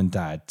your mum and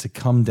dad to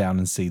come down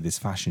and see this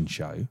fashion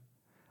show.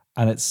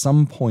 And at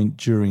some point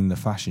during the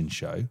fashion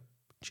show,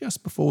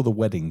 just before the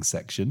wedding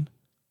section,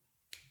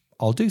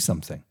 I'll do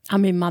something. I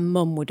mean, my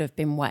mum would have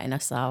been wetting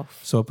herself.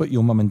 So I put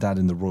your mum and dad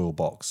in the royal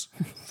box.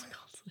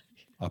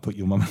 I put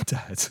your mum and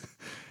dad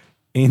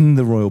in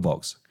the royal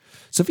box.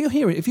 So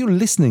if you're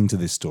listening to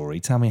this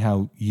story, tell me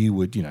how you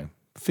would,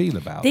 feel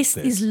about this.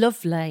 This is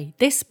lovely.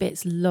 This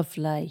bit's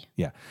lovely.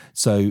 Yeah.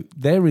 So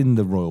they're in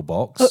the royal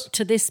box. Up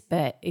to this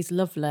bit is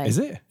lovely. Is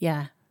it?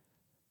 Yeah.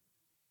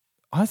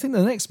 I think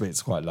the next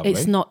bit's quite lovely.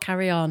 It's not.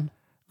 Carry on.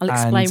 I'll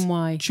explain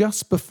why.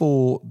 Just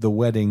before the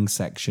wedding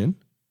section,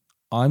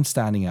 I'm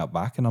standing out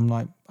back and I'm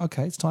like,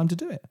 okay, it's time to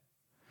do it.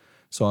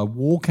 So I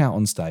walk out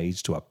on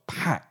stage to a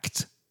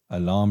packed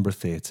Alhambra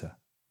Theatre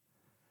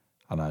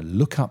and I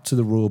look up to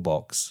the royal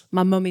box.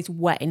 My mum is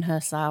wetting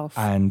herself.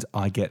 And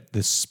I get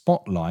the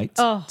spotlight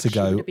to she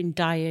go would have been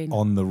dying.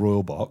 on the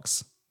royal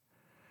box.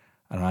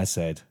 And I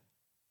said,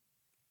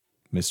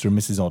 Mr. and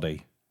Mrs.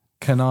 Oddie,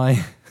 can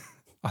I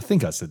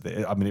think I said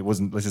that. I mean,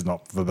 this is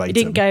not verbatim. You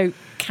didn't go,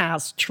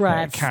 Kaz,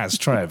 Trev. Yeah, Kaz,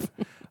 Trev.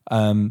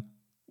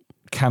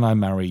 Can I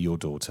marry your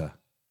daughter?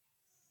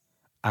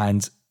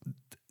 And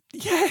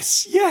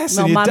yes.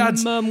 No, and my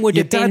mum would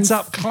have been... Your dad's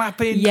up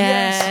clapping.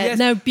 Yeah. Yes.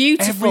 No,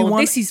 beautiful.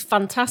 This is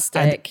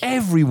fantastic. And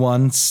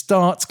everyone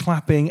starts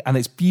clapping and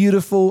it's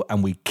beautiful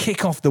and we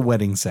kick off the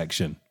wedding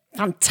section.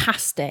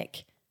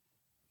 Fantastic.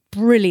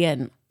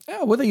 Brilliant.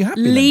 Oh, were you happy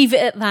Leave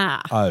it at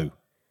that. Oh.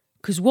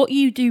 Because what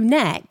you do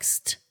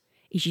next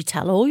is you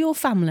tell all your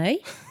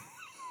family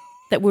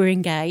that we're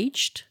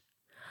engaged.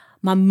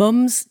 My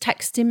mum's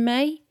texting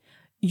me.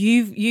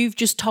 You've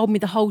just told me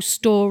the whole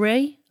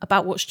story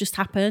about what's just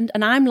happened.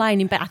 And I'm lying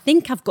in bed. I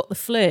think I've got the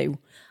flu.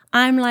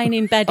 I'm lying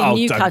in bed in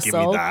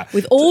Newcastle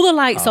with all the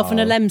lights off and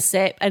a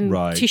Lemsip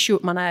and tissue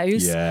up my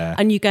nose. Yeah.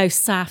 And you go,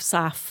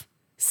 Saf.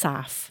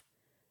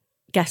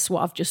 Guess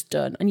what I've just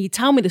done? And you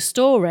tell me the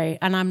story.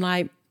 And I'm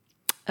like,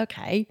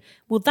 okay,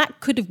 well, that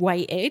could have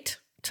waited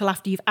till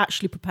after you've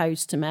actually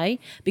proposed to me,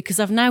 because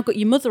I've now got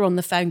your mother on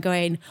the phone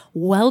going,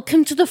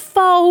 welcome to the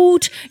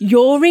fold,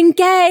 you're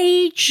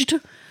engaged.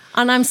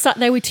 And I'm sat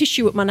there with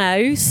tissue up my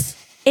nose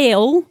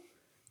ill,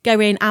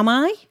 going, am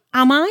I?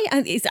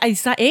 Is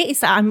that it? Is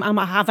that,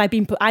 have I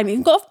been put, I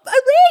haven't got a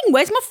ring.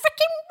 Where's my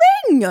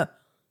freaking ring?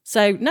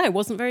 So, no,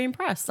 wasn't very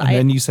impressed. And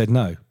then you said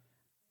no.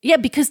 Yeah,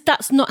 because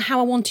that's not how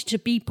I wanted to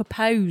be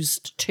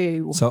proposed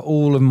to. So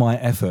all of my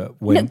effort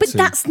went but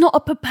that's not a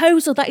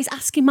proposal. That is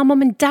asking my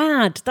mum and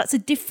dad. That's a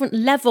different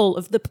level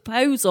of the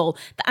proposal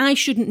that I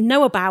shouldn't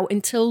know about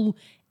until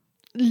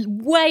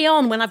way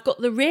on when I've got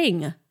the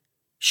ring.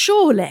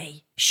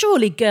 Surely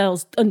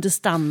girls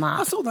understand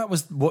that. I thought that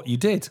was what you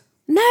did.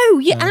 No,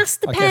 you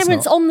ask the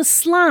parents on the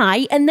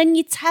sly, and then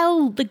you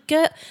tell the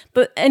girl.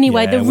 But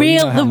anyway, the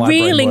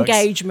real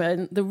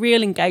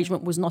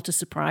engagement was not a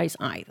surprise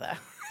either.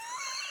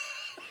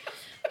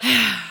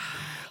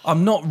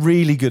 I'm not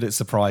really good at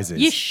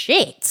surprises. You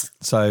shit.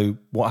 So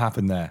what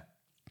happened there?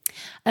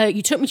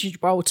 You took me to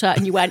Gibraltar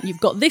and you went, you've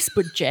got this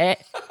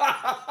budget.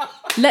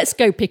 Let's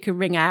go pick a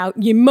ring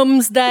out. Your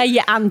mum's there,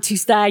 your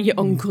auntie's there, your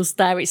uncle's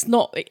there. It's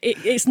not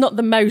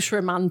the most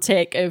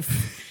romantic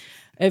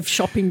of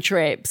shopping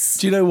trips.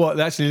 Do you know what?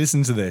 Actually,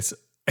 listen to this.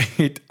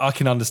 I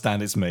can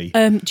understand it's me.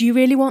 Do you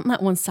really want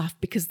that one, Saf?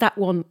 Because that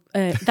one's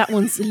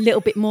a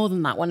little bit more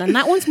than that one, and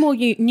that one's more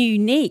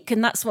unique.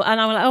 And that's what. And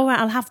I'm like, oh, right,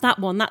 I'll have that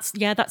one. That's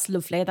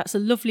lovely. That's a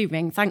lovely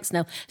ring. Thanks,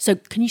 Neil. So,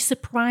 can you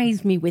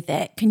surprise me with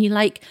it? Can you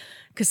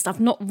Because I've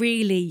not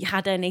really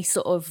had any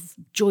sort of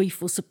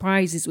joyful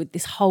surprises with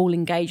this whole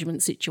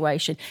engagement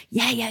situation.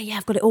 Yeah.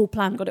 I've got it all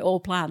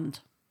planned.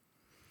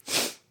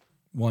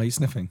 Why are you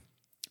sniffing?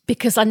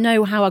 Because I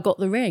know how I got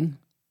the ring.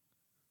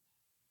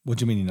 What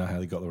do you mean you know how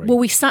they got the ring? Well,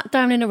 we sat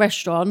down in a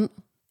restaurant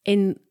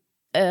down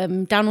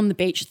on the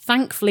beach.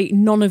 Thankfully,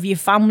 none of your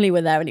family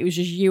were there and it was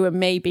just you and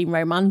me being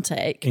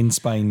romantic. In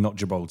Spain, not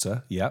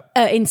Gibraltar. Yep.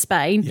 In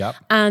Spain. Yep.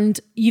 And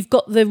you've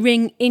got the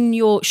ring in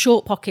your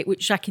short pocket,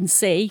 which I can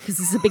see because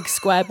it's a big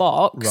square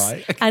box.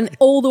 Right. And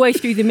all the way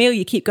through the meal,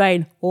 you keep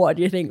going, what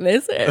do you think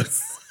this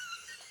is?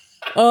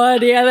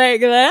 What do you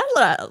think this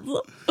is?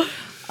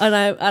 And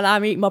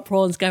I'm eating my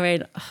prawns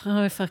going,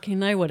 I fucking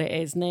know what it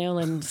is, Neil,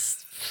 and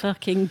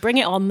fucking bring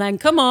it on then,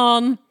 come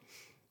on.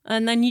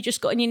 And then you just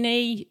got on your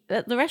knee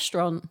at the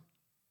restaurant.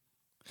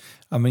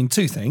 I mean,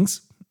 two things.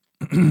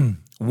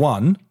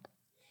 One,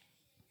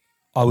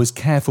 I was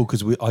careful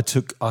because I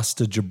took us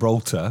to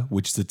Gibraltar,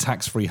 which is a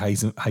tax-free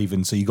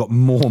haven, so you got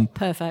more.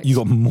 Perfect. You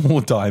got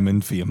more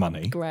diamond for your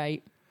money.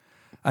 Great.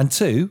 And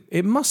two,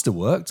 it must have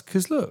worked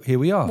because look, here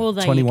we are, well,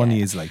 21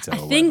 years later. I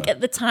think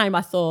at the time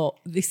I thought,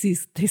 this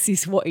is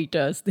what he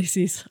does. This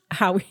is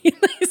how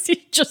this is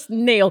just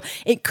Neil.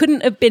 It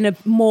couldn't have been a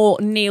more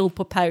Neil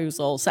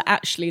proposal. So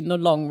actually in the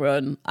long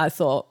run, I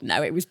thought,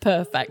 no, it was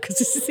perfect because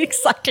this is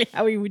exactly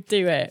how he would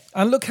do it.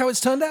 And look how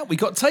it's turned out. We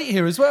got Tate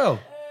here as well.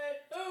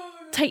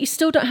 Tate, you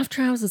still don't have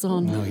trousers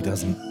on. No, he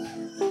doesn't.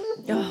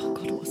 Oh,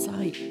 God, what a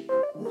sight.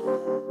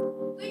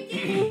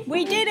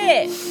 We did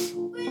it.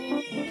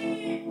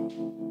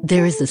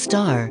 There is a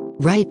star,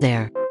 right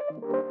there.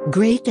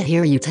 Great to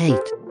hear you, Tate.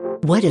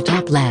 What a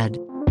top lad.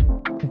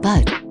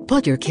 But,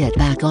 put your kit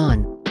back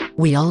on.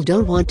 We all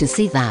don't want to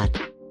see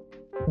that.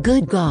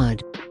 Good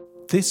God.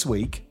 This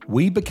week,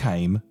 we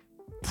became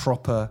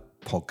proper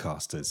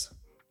podcasters.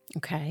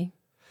 Okay.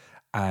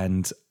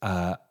 And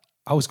I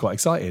was quite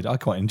excited. I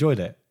quite enjoyed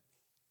it.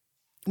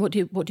 What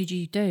did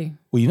you do?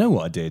 Well, you know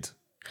what I did?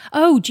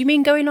 Oh, do you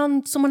mean going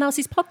on someone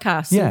else's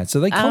podcast? Yeah, so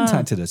they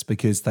contacted us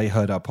because they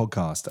heard our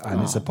podcast,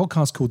 and it's a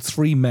podcast called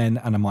 3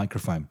 Men and a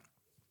Microphone,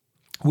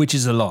 which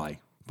is a lie,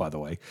 by the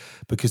way,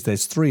 because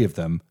there's 3 of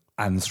them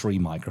and 3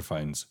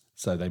 microphones,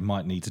 so they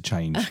might need to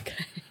change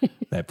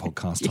their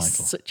podcast You're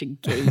title. Such a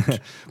geek.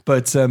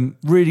 But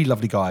really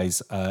lovely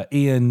guys,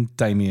 Ian,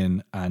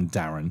 Damien, and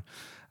Darren.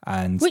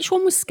 And which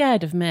one was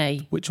scared of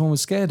me? Which one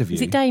was scared of you?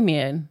 Is it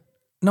Damien?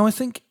 No, I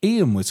think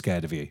Ian was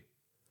scared of you.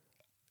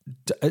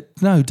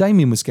 No,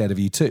 Damien was scared of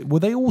you too. Were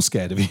they all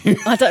scared of you?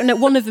 I don't know.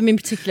 One of them in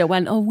particular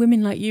went, oh,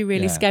 women like you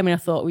really scare me. And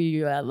I thought,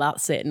 well,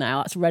 that's it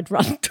now. That's red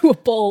run to a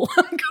ball.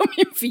 I'm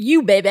coming for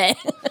you, baby.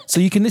 So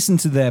you can listen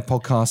to their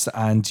podcast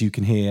and you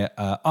can hear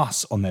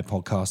us on their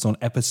podcast on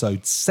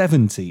episode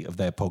 70 of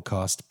their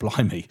podcast.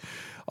 Blimey.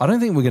 I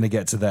don't think we're going to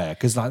get to there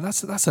because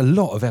that's a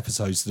lot of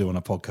episodes to do on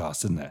a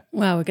podcast, isn't it?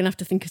 Well, we're going to have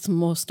to think of some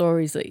more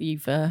stories that you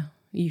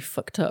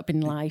fucked up in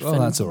life. Well,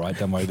 that's all right.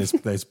 Don't worry.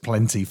 There's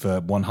plenty for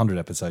 100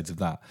 episodes of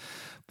that.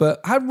 But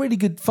I had really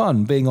good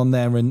fun being on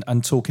there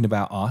and talking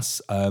about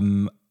us.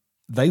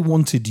 They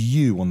wanted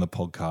you on the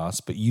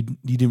podcast, but you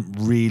didn't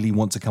really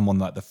want to come on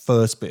like the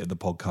first bit of the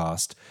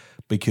podcast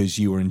because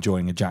you were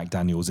enjoying a Jack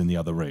Daniels in the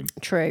other room.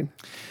 True.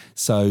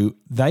 So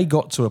they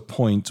got to a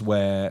point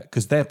where,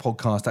 because their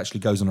podcast actually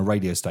goes on a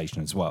radio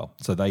station as well.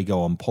 So they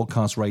go on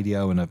podcast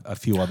radio and a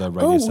few other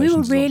radio stations. Oh,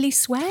 we were really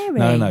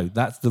swearing. No.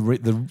 That's the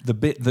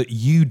bit that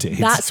you did.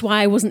 That's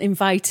why I wasn't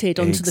invited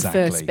onto the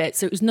first bit.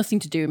 So it was nothing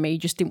to do with me. You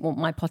just didn't want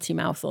my potty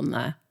mouth on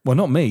there. Well,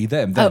 not me,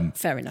 them. Oh,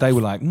 fair enough. They were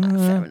like,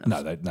 fair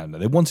enough. No.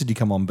 They wanted you to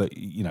come on, but,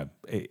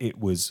 it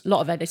was... A lot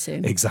of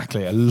editing.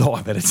 Exactly, a lot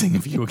of editing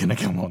if you were going to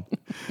come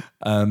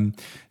on.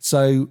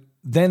 So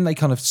then they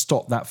kind of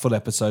stop that full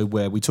episode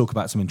where we talk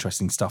about some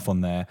interesting stuff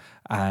on there,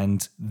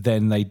 and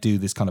then they do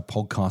this kind of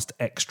podcast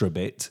extra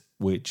bit,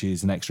 which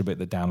is an extra bit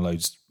that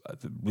downloads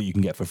that you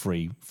can get for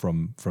free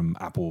from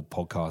Apple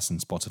Podcasts and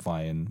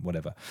Spotify and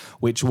whatever,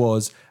 which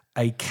was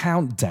a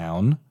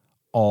countdown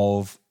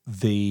of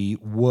the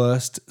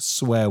worst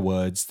swear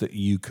words that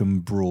you can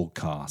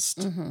broadcast.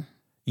 Mm-hmm.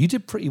 You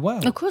did pretty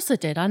well. Of course I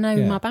did. I know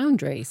my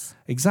boundaries.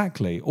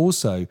 Exactly.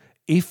 Also,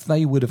 if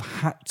they would have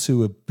had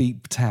to have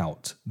beeped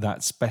out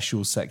that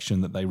special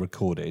section that they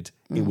recorded,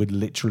 it would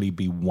literally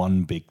be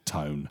one big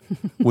tone,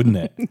 wouldn't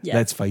it? Yeah.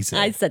 Let's face it.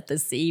 I said the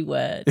C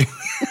word.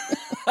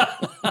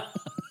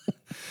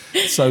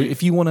 So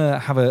if you want to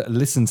have a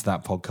listen to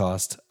that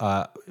podcast,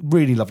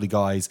 really lovely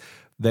guys.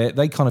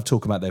 They kind of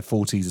talk about their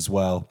 40s as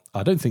well.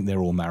 I don't think they're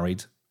all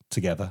married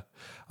together.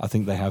 I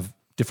think they have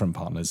different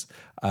partners,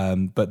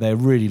 but they're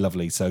really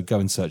lovely. So go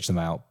and search them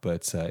out.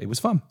 But it was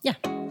fun. Yeah.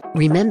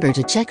 Remember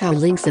to check our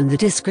links in the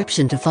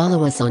description to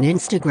follow us on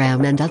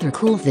Instagram and other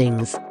cool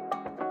things.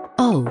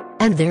 Oh,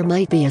 and there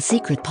might be a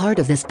secret part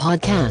of this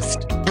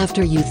podcast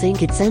after you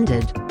think it's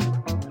ended.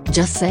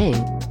 Just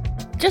saying.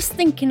 Just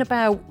thinking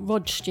about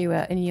Rod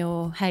Stewart in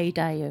your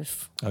heyday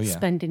of yeah.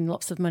 spending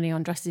lots of money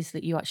on dresses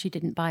that you actually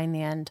didn't buy in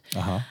the end.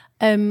 Uh-huh.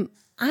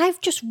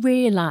 I've just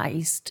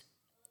realised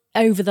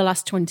over the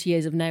last 20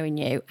 years of knowing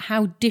you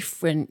how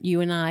different you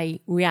and I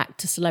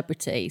react to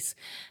celebrities.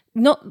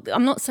 I'm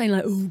not saying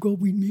like, oh God,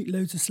 we meet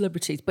loads of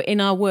celebrities, but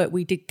in our work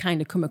we did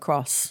kind of come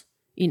across,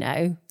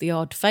 the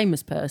odd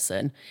famous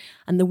person.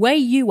 And the way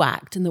you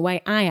act and the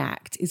way I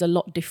act is a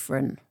lot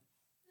different.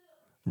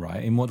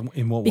 Right. In what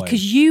way?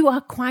 Because you are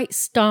quite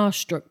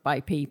starstruck by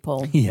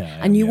people. Yeah.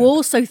 And you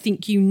also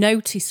think you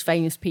notice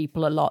famous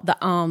people a lot that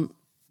aren't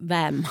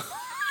them.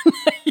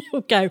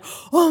 You'll go,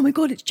 oh my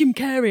God, it's Jim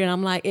Carrey. And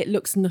I'm like, it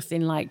looks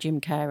nothing like Jim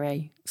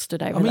Carrey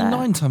stood over there.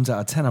 9 times out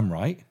of 10, I'm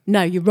right.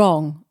 No, you're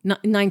wrong.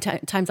 9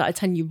 times out of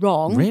 10, you're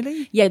wrong.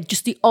 Really? Yeah,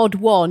 just the odd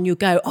one. You'll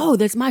go, oh,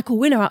 there's Michael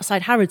Winner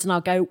outside Harrods. And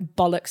I'll go,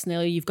 bollocks,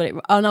 Neil, you've got it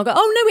wrong. And I'll go,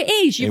 oh, no, it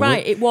is. You're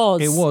right, it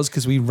was. It was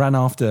because we ran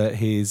after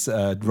his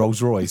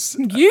Rolls Royce.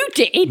 You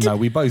did? No,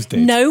 we both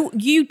did. No,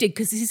 you did,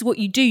 because this is what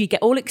you do. You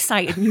get all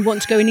excited and you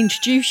want to go and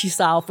introduce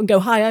yourself and go,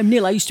 hi, I'm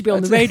Neil. I used to be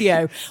on the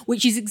radio,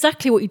 which is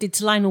exactly what you did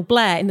to Lionel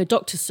Blair in the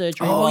doctor's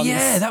surgery once.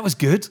 Yeah, that was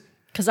good.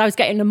 Because I was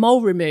getting a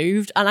mole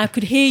removed and I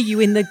could hear you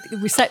in the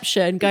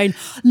reception going,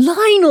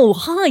 Lionel,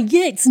 hi,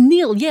 yeah, it's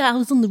Neil. Yeah, I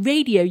was on the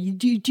radio.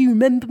 Do you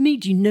remember me?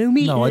 Do you know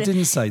me? No, I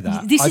didn't say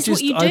that. This is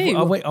what you do.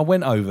 I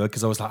went over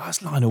because I was like,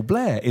 that's Lionel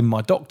Blair in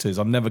my doctor's.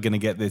 I'm never going to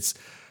get this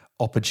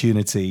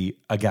opportunity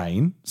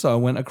again. So I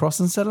went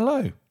across and said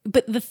hello.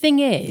 But the thing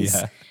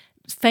is,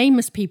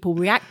 famous people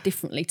react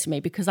differently to me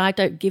because I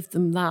don't give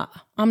them that.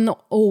 I'm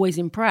not always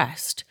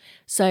impressed.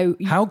 So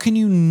how can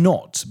you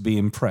not be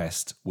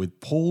impressed with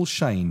Paul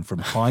Shane from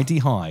Heidi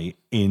High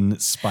in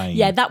Spain?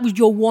 Yeah, that was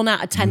your 1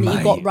 out of 10 that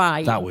you got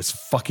right. That was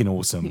fucking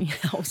awesome. Yeah,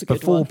 that was a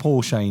good Before one.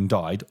 Paul Shane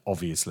died,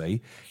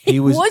 obviously, he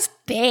was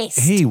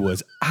pissed. He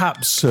was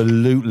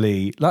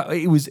absolutely like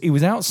he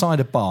was outside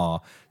a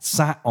bar,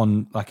 sat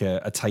on like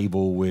a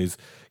table with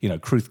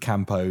Cruz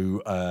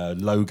Campo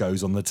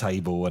logos on the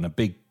table and a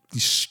big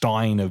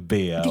stein of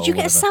beer. Did you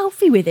get a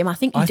selfie with him? I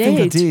think you did. I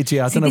think I did,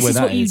 yeah. I don't know where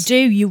that is. This is what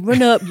you do. You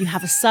run up, you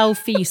have a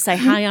selfie, you say,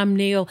 hi, I'm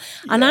Neil.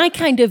 And I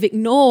kind of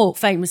ignore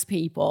famous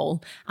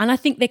people. And I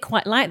think they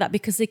quite like that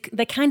because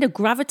they kind of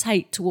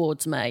gravitate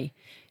towards me.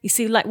 You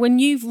see, like when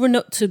you've run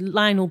up to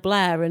Lionel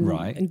Blair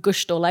and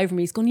gushed all over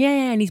me, he's gone,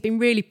 yeah, and he's been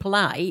really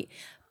polite.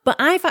 But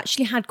I've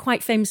actually had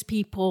quite famous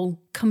people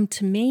come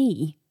to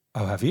me.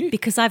 Oh, have you?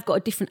 Because I've got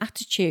a different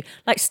attitude.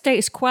 Like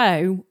Status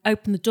Quo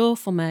opened the door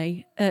for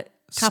me at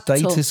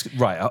Capital.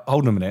 Right,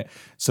 hold on a minute.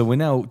 So we're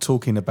now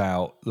talking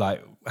about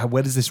like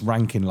where does this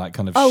rank in like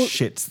kind of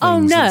shit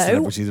things that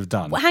celebrities have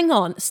done? Well, hang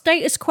on.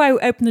 Status Quo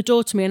opened the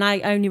door to me and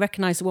I only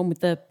recognise the one with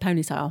the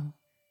ponytail.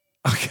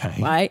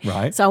 Okay.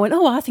 Right. So I went,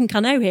 I think I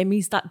know him.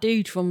 He's that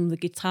dude from the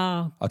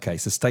guitar. Okay,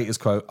 so Status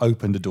Quo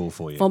opened a door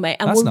for you. For me.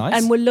 And that's nice.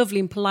 And we're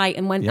lovely and polite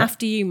and went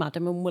after you,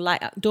 madam, and we're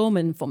like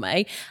doorman for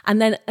me. And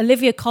then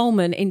Olivia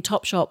Colman in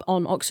Topshop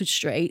on Oxford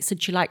Street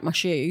said she liked my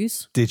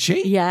shoes. Did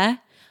she? Yeah.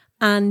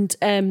 And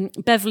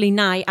Beverly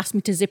Knight asked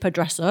me to zip her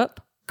dress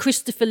up.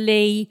 Christopher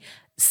Lee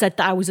said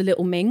that I was a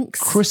little minx.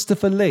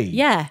 Christopher Lee?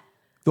 Yeah.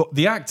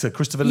 The actor,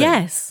 Christopher Lee?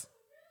 Yes.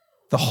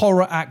 The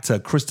horror actor,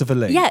 Christopher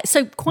Lee? Yeah,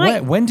 so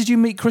quite... When did you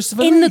meet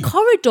Christopher Lee? In the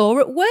corridor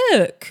at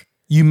work.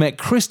 You met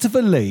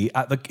Christopher Lee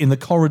in the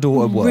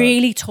corridor at work?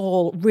 Really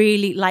tall,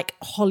 really like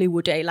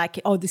Hollywoody, like,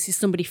 this is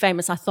somebody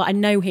famous. I thought, I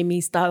know him.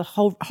 He's the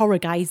horror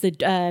guy. He's the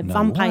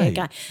vampire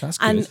guy. That's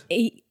good. And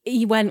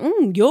he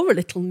went, you're a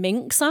little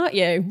minx, aren't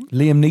you?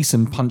 Liam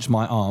Neeson punched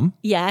my arm.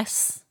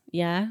 Yes,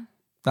 yeah.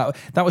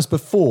 That was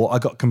before I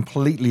got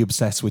completely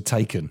obsessed with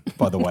Taken,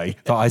 by the way,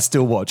 that I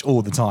still watch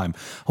all the time.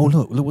 Oh,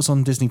 look what's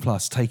on Disney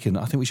Plus, Taken.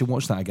 I think we should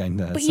watch that again.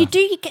 But you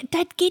get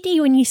dead giddy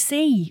when you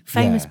see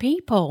famous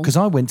people. Because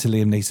I went to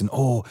Liam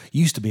Neeson,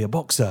 used to be a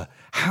boxer.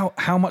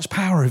 How much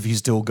power have you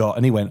still got?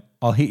 And he went,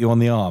 I'll hit you on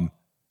the arm.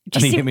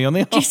 And he hit me on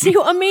the arm. Do you see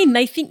what I mean?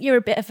 They think you're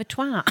a bit of a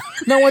twat.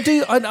 No, I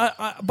do.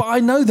 But I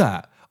know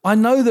that. I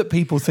know that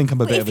people think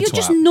I'm a bit of a twat. If you're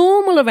just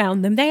normal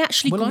around them, they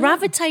actually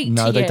gravitate to you.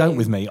 No, they don't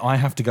with me. I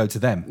have to go to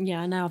them.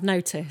 Yeah, I know. I've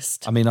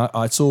noticed. I mean,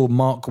 I saw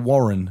Mark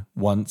Warren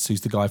once,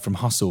 who's the guy from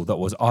Hustle.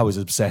 I was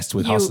obsessed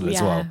with Hustle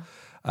as well.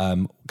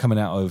 Coming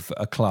out of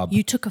a club.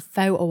 You took a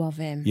photo of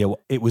him. Yeah,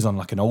 well, it was on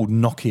like an old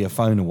Nokia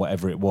phone or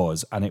whatever it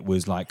was, and it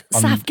was like...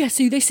 Sav, guess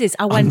who this is?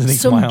 I went,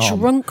 some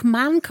drunk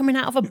man coming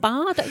out of a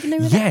bar. Don't you know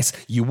that? Yes,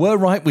 you were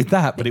right with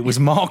that, but it was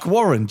Mark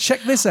Warren.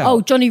 Check this out. Oh,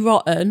 Johnny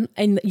Rotten,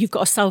 and you've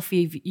got a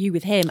selfie of you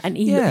with him, and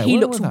he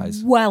looks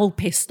well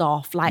pissed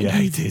off, like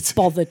he did.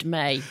 Bothered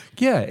me.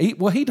 Yeah,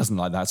 he doesn't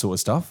like that sort of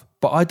stuff,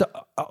 but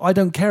I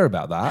don't care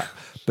about that.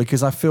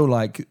 Because I feel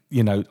like,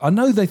 I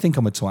know they think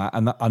I'm a twat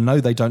and I know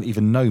they don't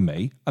even know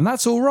me, and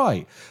that's all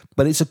right.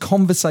 But it's a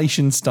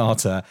conversation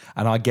starter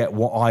and I get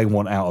what I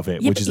want out of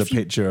it, which is a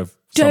picture of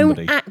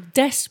somebody. Don't act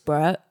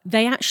desperate.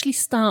 They actually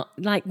start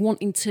like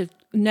wanting to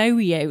know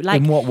you.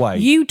 Like, in what way?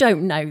 You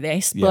don't know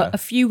this, but a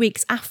few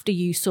weeks after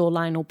you saw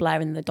Lionel Blair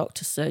in the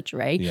doctor's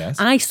surgery,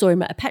 I saw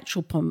him at a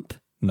petrol pump.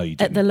 No, you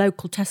didn't. At the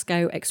local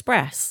Tesco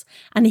Express.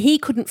 And he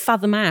couldn't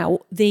fathom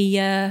out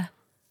the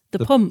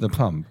pump. The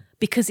pump.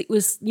 Because it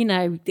was,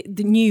 the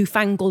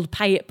newfangled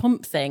pay at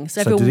pump thing.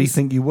 So did he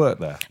think you worked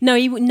there? No,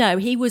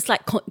 he was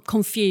like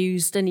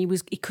confused and he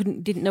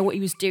didn't know what he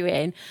was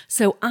doing.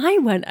 So I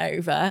went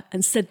over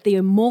and said the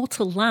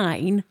immortal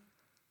line,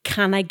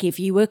 "Can I give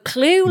you a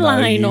clue,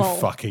 Lionel?" No,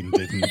 you fucking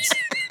didn't.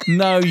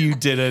 No, you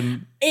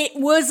didn't. It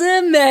was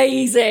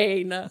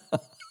amazing.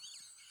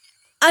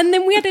 And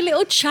then we had a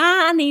little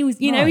chat and he was,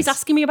 he's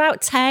asking me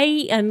about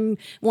Tate and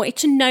wanted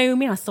to know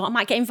me. I thought I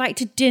might get invited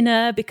to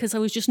dinner because I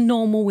was just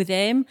normal with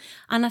him.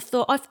 And I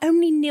thought, if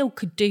only Neil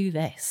could do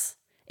this.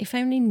 If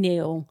only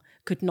Neil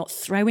could not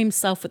throw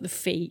himself at the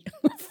feet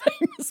of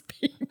famous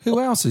people. Who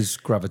else has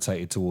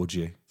gravitated towards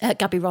you?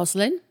 Gabby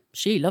Roslin.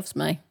 She loves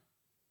me.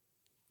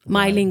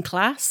 Right. Mylene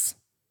Class.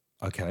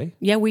 Okay.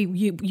 Yeah, we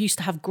used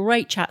to have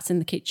great chats in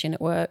the kitchen at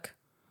work.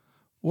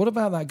 What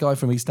about that guy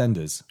from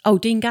EastEnders? Oh,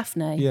 Dean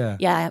Gaffney. Yeah.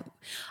 Yeah.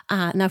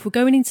 Now, if we're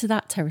going into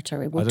that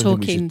territory, we're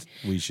talking...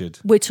 We should.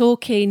 We're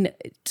talking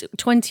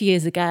 20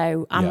 years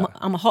ago.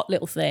 I'm a hot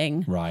little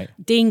thing. Right.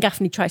 Dean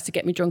Gaffney tries to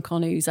get me drunk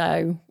on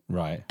Ouzo.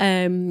 Right.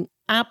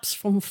 Abs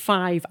from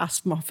 5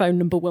 asked for my phone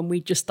number when we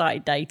just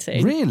started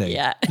dating. Really?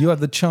 Yeah. You had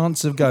the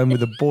chance of going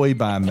with a boy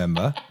band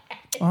member.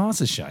 Oh,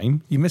 that's a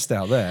shame. You missed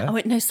out there. I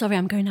went, no, sorry,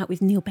 I'm going out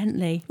with Neil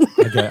Bentley.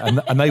 Okay,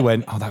 and they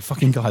went, oh, that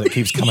fucking guy that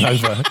keeps coming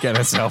over, getting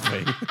a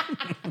selfie.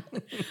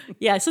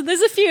 Yeah, so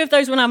there's a few of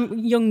those when I'm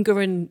younger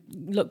and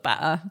look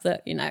better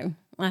that,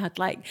 I had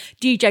like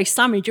DJ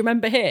Sammy. Do you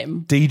remember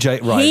him?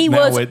 DJ, right. He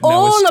was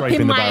all up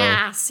in my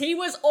ass. He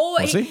was all...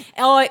 Was he?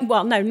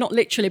 Well, no, not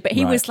literally, but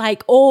he was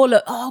like all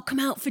up, come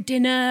out for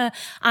dinner.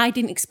 I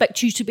didn't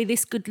expect you to be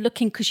this good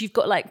looking because you've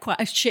got like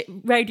quite a shit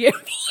radio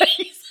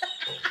voice.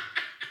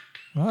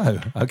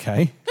 Oh,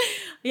 okay.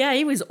 Yeah,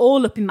 he was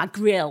all up in my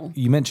grill.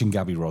 You mentioned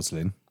Gabby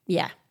Roslin.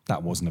 Yeah.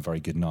 That wasn't a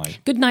very good night.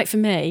 Good night for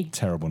me.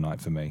 Terrible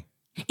night for me.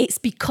 It's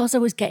because I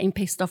was getting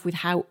pissed off with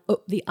how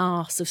up the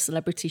arse of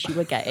celebrities you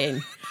were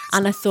getting.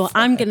 And I thought,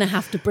 I'm going to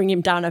have to bring him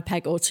down a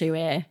peg or two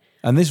here.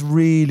 And this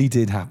really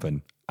did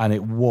happen. And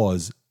it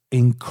was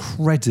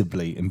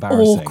incredibly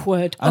embarrassing.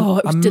 Awkward. It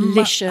was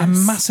delicious.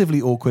 And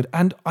massively awkward.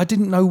 And I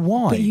didn't know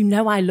why.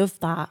 But I love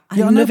that.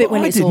 I love it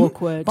when it's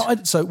awkward.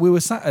 But so we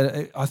were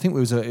sat, I think it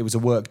was a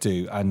work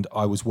do, and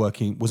I was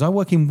working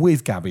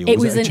with Gabby, or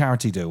was it a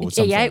charity do or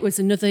something? Yeah, it was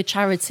another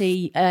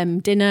charity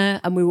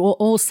dinner, and we were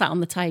all sat on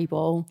the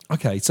table.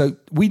 Okay, so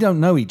we don't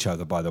know each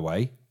other, by the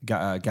way,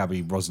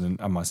 Gabby Roslin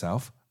and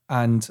myself,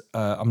 and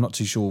I'm not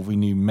too sure we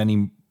knew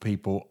many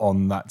people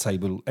on that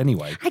table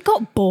anyway. I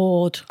got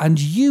bored. And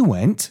you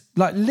went,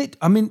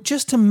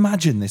 just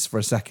imagine this for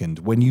a second,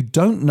 when you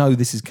don't know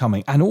this is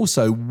coming, and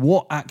also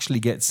what actually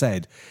gets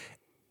said,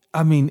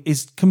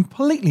 is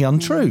completely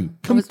untrue.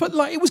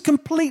 It was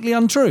completely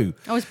untrue.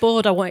 I was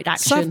bored, I wanted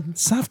action.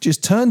 Saf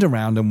just turned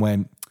around and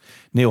went,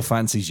 Neil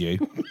fancies you.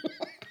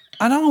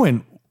 And I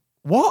went,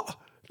 what?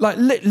 Like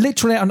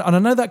literally, and I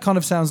know that kind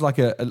of sounds like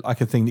a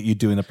thing that you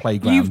do in a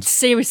playground. You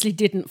seriously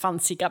didn't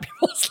fancy Gabby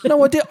Roslin?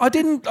 No, I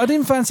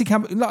didn't fancy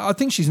Gabby. Like, I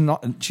think she's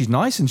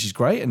nice and she's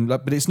great,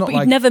 but it's not but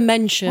like you've never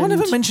mentioned. I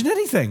never mentioned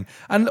anything,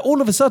 and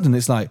all of a sudden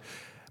it's like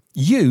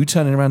you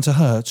turning around to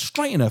her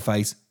straight in her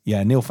face.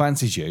 Yeah, Neil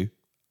fancies you,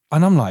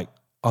 and I'm like,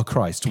 oh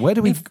Christ, where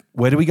do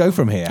we go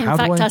from here? In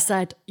fact, I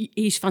said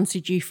he's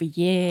fancied you for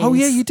years. Oh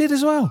yeah, you did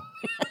as well.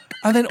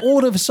 And then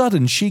all of a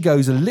sudden she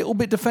goes a little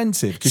bit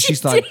defensive because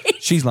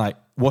she's like,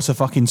 what's a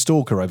fucking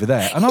stalker over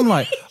there? And I'm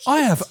like,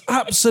 I have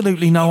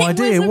absolutely no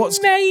idea. What's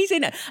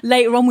amazing.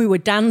 Later on, we were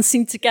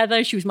dancing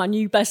together. She was my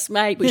new best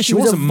mate, but she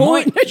wasn't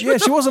my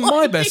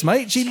best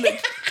mate.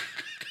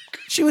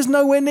 She was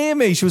nowhere near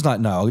me. She was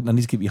like, no, I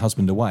need to keep your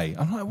husband away.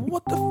 I'm like,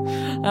 what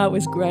the? That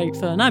was great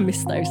fun. I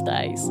miss those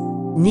days.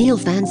 Neil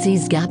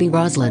fancies Gabby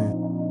Roslin.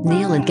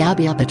 Neil and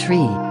Gabby up a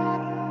tree.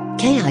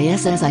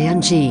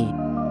 KISSING.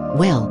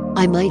 Well,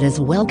 I might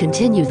as well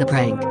continue the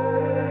prank.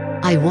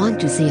 I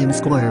want to see him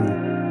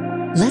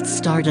squirm. Let's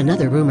start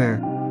another rumor.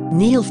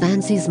 Neil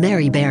fancies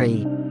Mary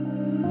Berry.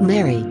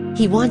 Mary,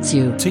 he wants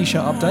you.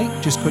 T-shirt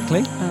update, just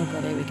quickly. Oh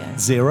God, here we go.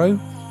 0.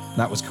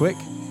 That was quick.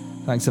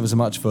 Thanks ever so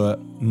much for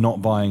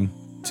not buying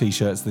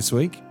T-shirts this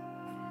week.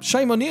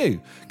 Shame on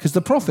you, because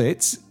the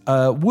profits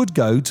would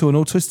go to an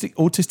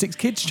autistic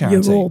kids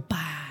charity. You're all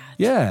bad.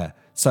 Yeah.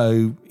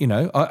 So,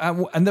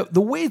 and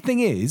the weird thing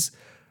is,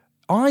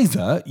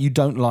 either you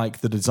don't like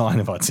the design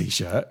of our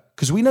T-shirt,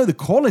 because we know the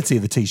quality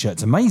of the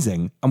T-shirt's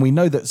amazing, and we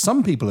know that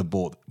some people have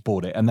bought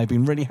it and they've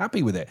been really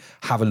happy with it.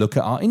 Have a look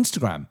at our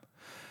Instagram.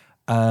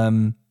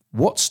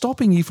 What's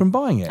stopping you from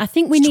buying it? I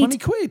think we it's need 20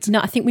 quid. No,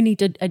 I think we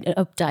need an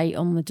update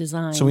on the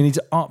design. So we need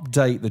to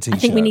update the T-shirt. I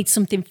think we need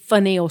something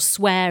funny or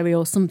sweary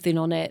or something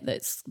on it.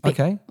 That's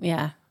Okay.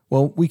 Yeah.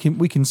 Well, we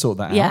can sort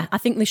that out. Yeah, I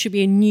think there should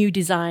be a new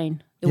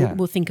design that Yeah.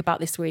 we'll think about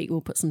this week. We'll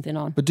put something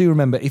on. But do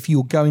remember, if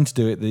you're going to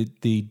do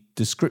it, the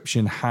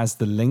description has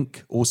the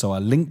link. Also,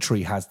 our link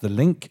tree has the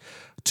link.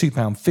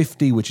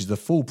 £2.50, which is the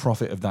full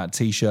profit of that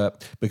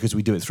T-shirt, because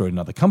we do it through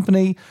another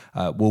company,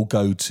 will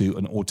go to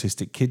an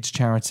autistic kids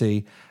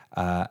charity.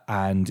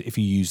 And if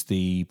you use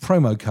the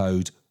promo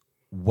code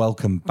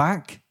welcome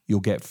back,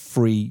 you'll get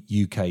free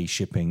UK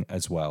shipping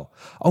as well.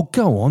 Oh,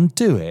 go on,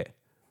 do it.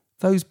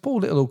 Those poor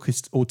little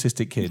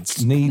autistic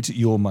kids need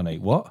your money.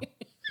 What?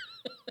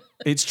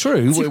 It's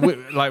true.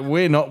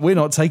 We're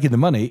not taking the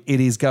money.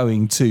 It is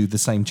going to the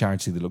same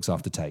charity that looks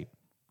after Tate.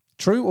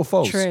 True or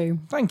false? True.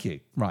 Thank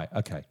you. Right.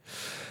 Okay.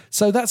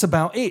 So that's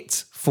about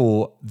it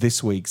for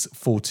this week's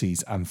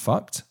 40s and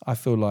Fucked. I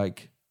feel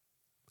like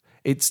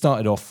it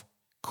started off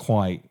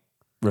quite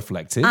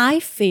reflective.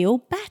 I feel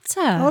better.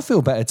 I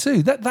feel better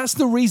too. That's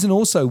the reason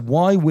also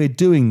why we're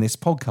doing this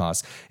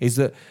podcast is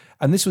that,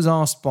 and this was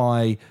asked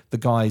by the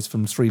guys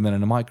from 3 Men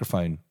and a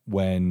Microphone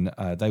when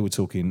they were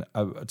talking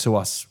to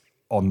us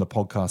on the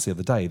podcast the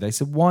other day. They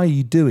said, why are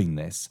you doing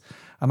this?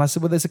 And I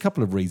said, well, there's a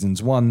couple of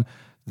reasons. One,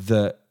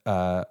 that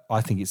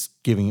I think it's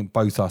giving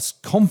both us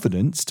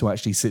confidence to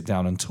actually sit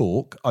down and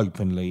talk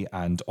openly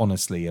and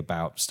honestly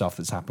about stuff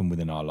that's happened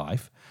within our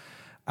life.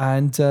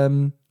 And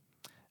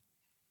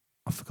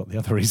I forgot the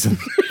other reason.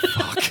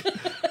 Fuck.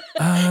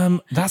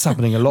 That's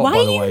happening a lot, Why by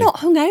the are you way. not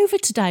hungover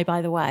today,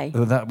 by the way?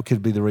 That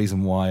could be the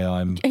reason why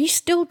I'm... Are you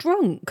still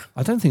drunk?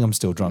 I don't think I'm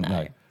still drunk,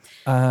 no.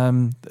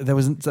 There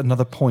was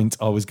another point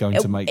I was going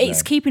to make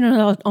It's there. keeping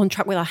us on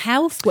track with our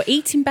health. We're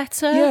eating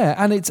better. Yeah,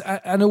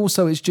 and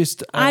also it's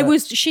just... I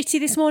was shitty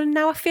this morning,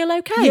 now I feel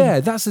okay. Yeah,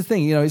 that's the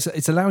thing.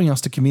 It's allowing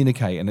us to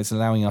communicate, and it's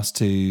allowing us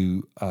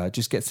to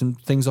just get some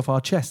things off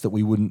our chest that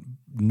we wouldn't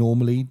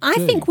normally do. I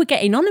think we're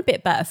getting on a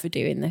bit better for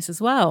doing this as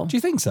well. Do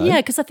you think so?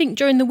 Yeah, because I think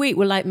during the week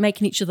we're like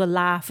making each other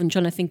laugh and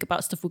trying to think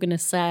about stuff we're going to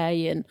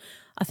say, and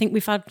I think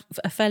we've had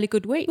a fairly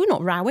good week. We're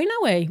not rowing,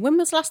 are we? When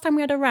was the last time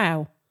we had a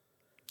row?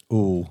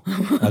 Oh,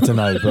 I don't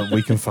know, but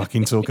we can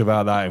fucking talk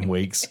about that in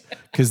weeks,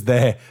 because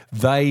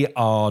they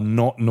are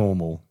not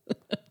normal.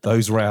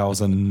 Those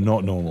rows are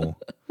not normal.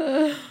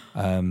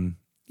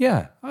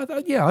 Yeah,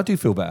 I do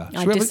feel better.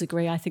 I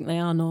disagree. I think they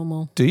are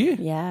normal. Do you?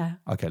 Yeah.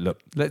 Okay,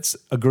 look, let's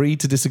agree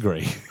to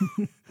disagree.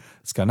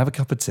 Let's go and have a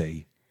cup of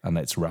tea and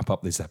let's wrap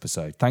up this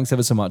episode. Thanks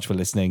ever so much for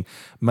listening.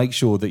 Make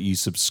sure that you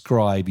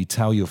subscribe, you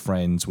tell your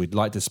friends. We'd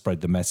like to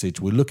spread the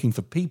message. We're looking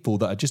for people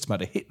that are just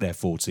about to hit their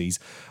 40s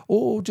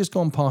or just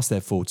gone past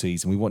their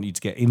 40s, and we want you to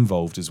get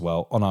involved as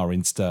well on our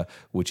Insta,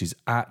 which is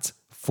at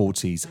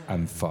 40s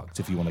and Fucked.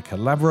 If you want to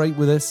collaborate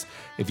with us,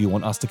 if you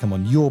want us to come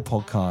on your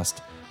podcast,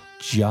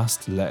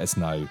 just let us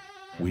know.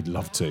 We'd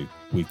love to.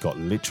 We've got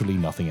literally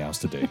nothing else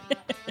to do.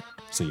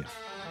 See ya.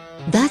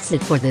 That's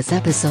it for this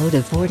episode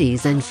of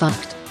 40s and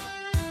Fucked.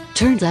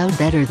 Turned out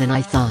better than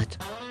I thought.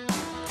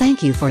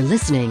 Thank you for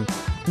listening.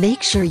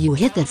 Make sure you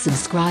hit that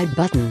subscribe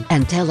button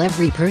and tell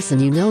every person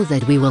you know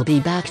that we will be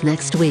back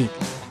next week.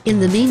 In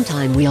the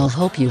meantime, we all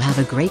hope you have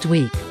a great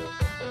week.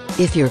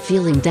 If you're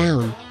feeling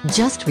down,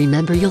 just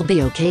remember you'll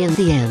be okay in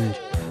the end.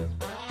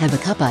 Have a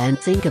cuppa and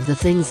think of the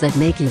things that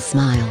make you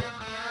smile.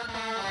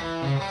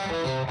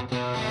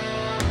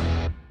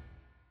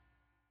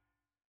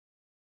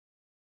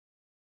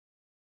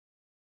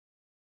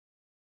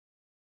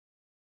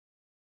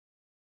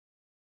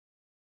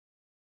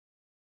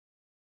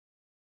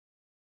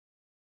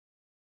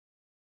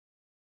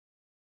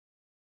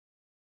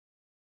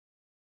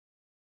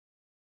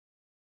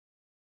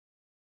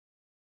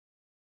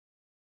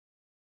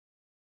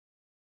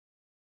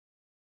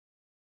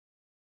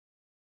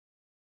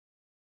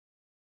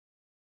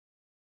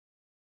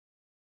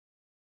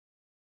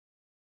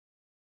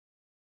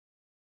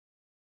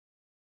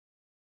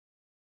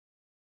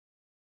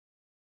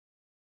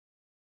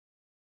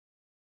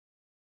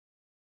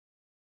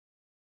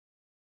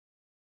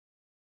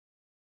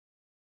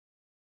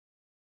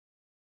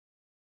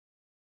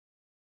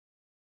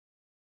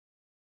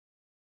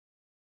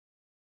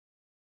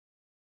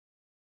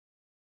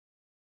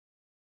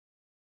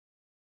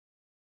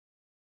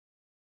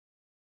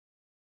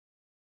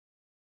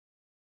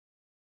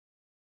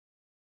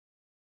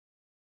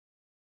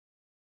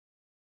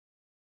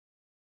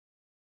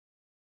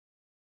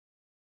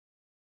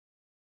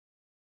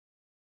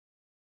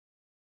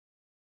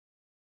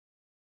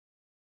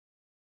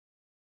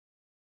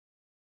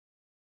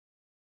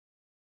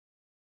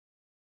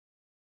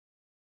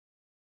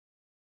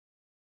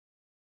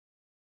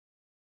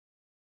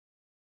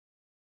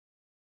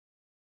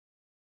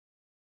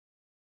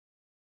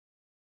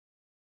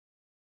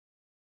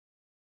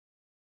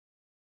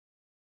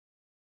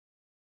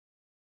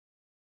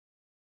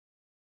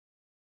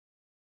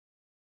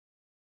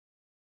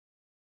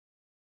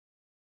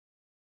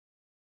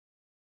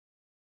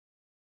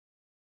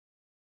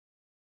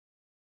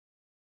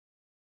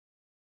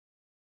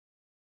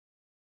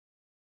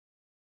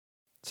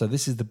 So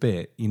this is the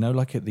bit,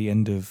 like at the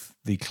end of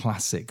the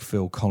classic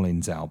Phil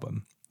Collins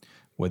album,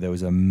 where there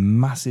was a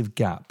massive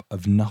gap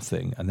of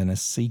nothing and then a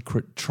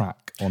secret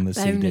track on the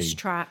CD. Bonus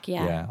track,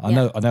 yeah. Yeah, I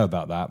know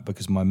about that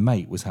because my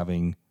mate was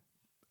having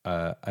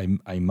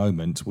a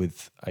moment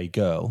with a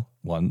girl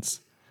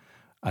once,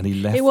 and he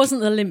left. It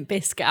wasn't the Limp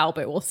Bizkit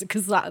album, was it?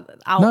 Because that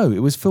album. No, it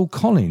was Phil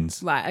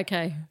Collins. Right,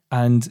 okay.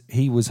 And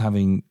he was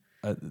having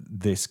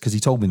this because he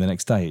told me the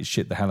next day it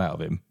shit the hell out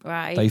of him.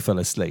 Right. They fell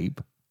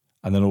asleep.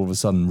 And then all of a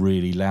sudden,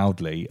 really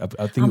loudly, I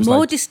think it I'm was more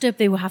like disturbed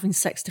they were having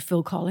sex to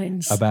Phil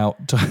Collins. about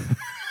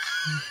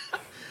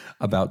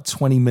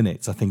 20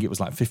 minutes. I think it was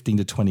like 15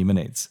 to 20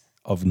 minutes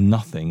of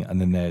nothing. And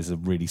then there's a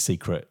really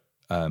secret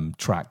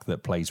track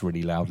that plays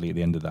really loudly at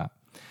the end of that.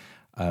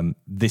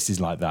 This is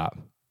like that.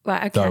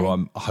 Right, okay.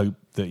 Though I hope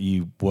that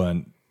you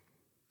weren't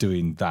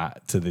doing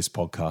that to this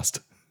podcast.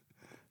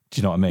 Do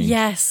you know what I mean?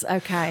 Yes,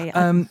 okay.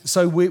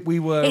 So we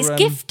were... It's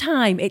gift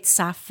time. It's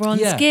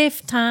Saffron's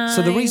gift time.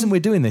 So the reason we're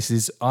doing this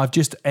is I've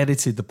just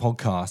edited the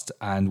podcast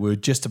and we're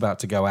just about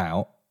to go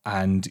out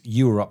and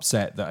you were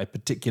upset that a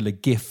particular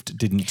gift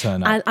didn't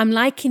turn up. I'm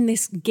liking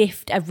this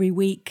gift every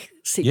week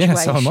situation. Yeah,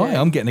 so am I.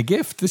 I'm getting a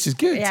gift. This is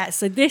good. Yeah,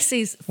 so this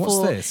is for...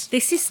 What's this?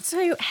 This is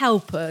to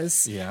help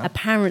us,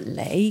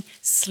 apparently,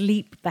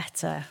 sleep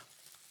better.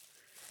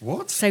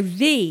 What? So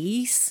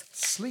these...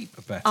 Sleep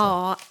better.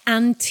 Are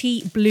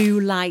anti-blue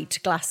light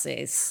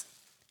glasses.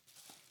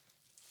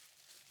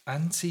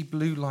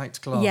 Anti-blue light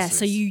glasses? Yeah,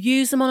 so you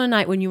use them on a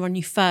night when you're on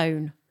your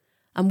phone.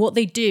 And what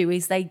they do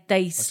is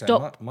they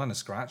stop... Mine are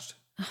scratched.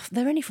 Oh,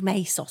 they're only from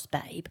ASOS,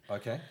 babe.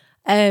 Okay.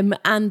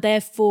 And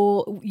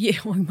therefore...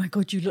 oh my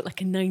God, you look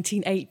like a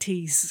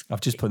 1980s.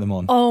 I've just put them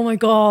on. Oh my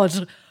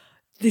God.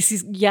 This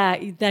is...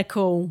 Yeah, they're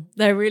cool.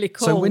 They're really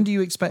cool. So when do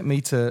you expect me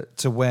to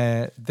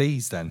wear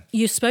these then?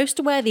 You're supposed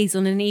to wear these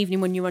on an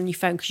evening when you're on your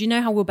phone because you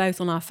know how we're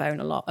both on our phone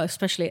a lot,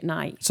 especially at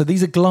night. So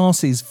these are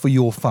glasses for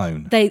your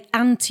phone? They're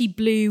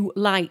anti-blue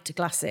light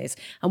glasses.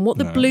 And what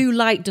the blue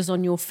light does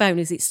on your phone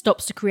is it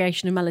stops the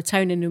creation of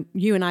melatonin. And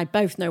you and I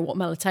both know what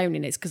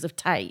melatonin is because of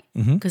Tate,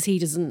 because he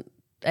doesn't...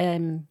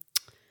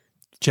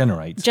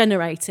 generate it.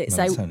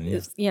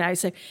 Melatonin, So,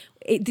 so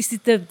this is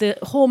the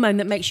hormone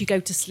that makes you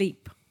go to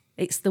sleep.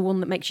 It's the one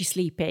that makes you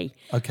sleepy.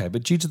 Okay,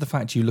 but due to the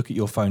fact you look at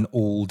your phone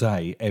all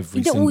day,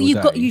 every single day,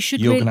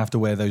 you're going to have to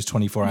wear those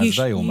 24 hours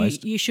a day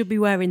almost. You should be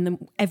wearing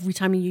them every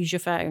time you use your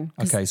phone.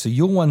 Okay, so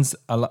your one's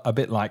a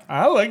bit like,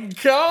 Alan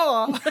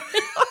Carr.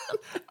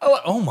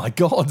 Oh my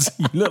God,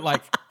 you look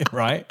like,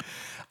 right?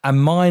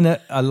 And mine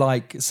are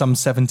like some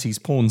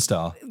 70s porn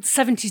star.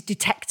 70s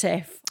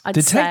detective, I'd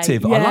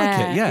Detective, say. I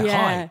like it, yeah.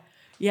 Hi.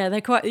 Yeah, they're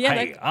quite... Yeah,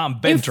 hey, I'm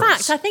Bentress. In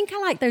fact, I think I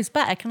like those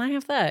better. Can I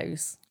have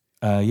those?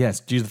 Yes,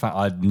 due to the fact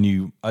I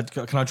knew...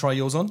 can I try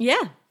yours on? Yeah.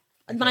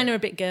 Okay. Mine are a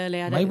bit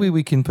girly. Maybe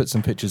we can put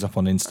some pictures up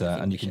on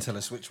Insta and you can tell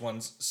us which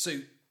ones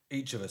suit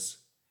each of us.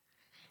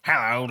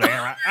 Hello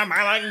there, I'm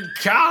Alan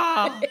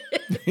Carr.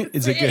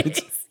 Is it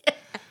good?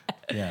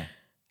 Yeah.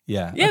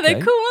 Yeah. Yeah, okay.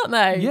 They're cool, aren't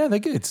they? Yeah, they're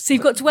good. So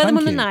you've got to wear them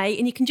on the night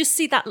and you can just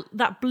see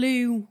that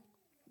blue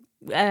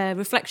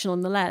reflection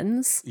on the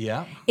lens.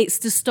 Yeah. It's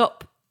to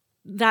stop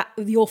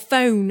your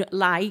phone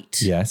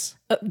light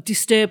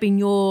disturbing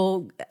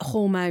your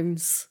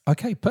hormones.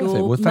 Okay, perfect.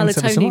 Well, thanks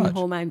ever so much.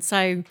 Hormones.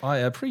 So I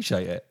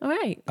appreciate it. All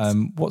right.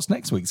 What's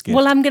next week's gift?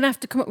 Well, I'm going to have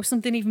to come up with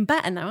something even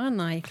better now, aren't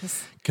I?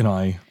 Can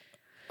I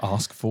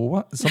ask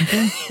for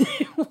something?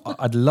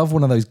 I'd love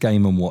one of those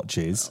Game &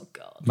 Watches. Oh,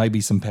 God.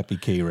 Maybe some Peppy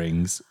key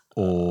rings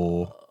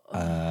or,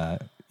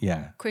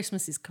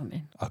 Christmas is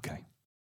coming. Okay.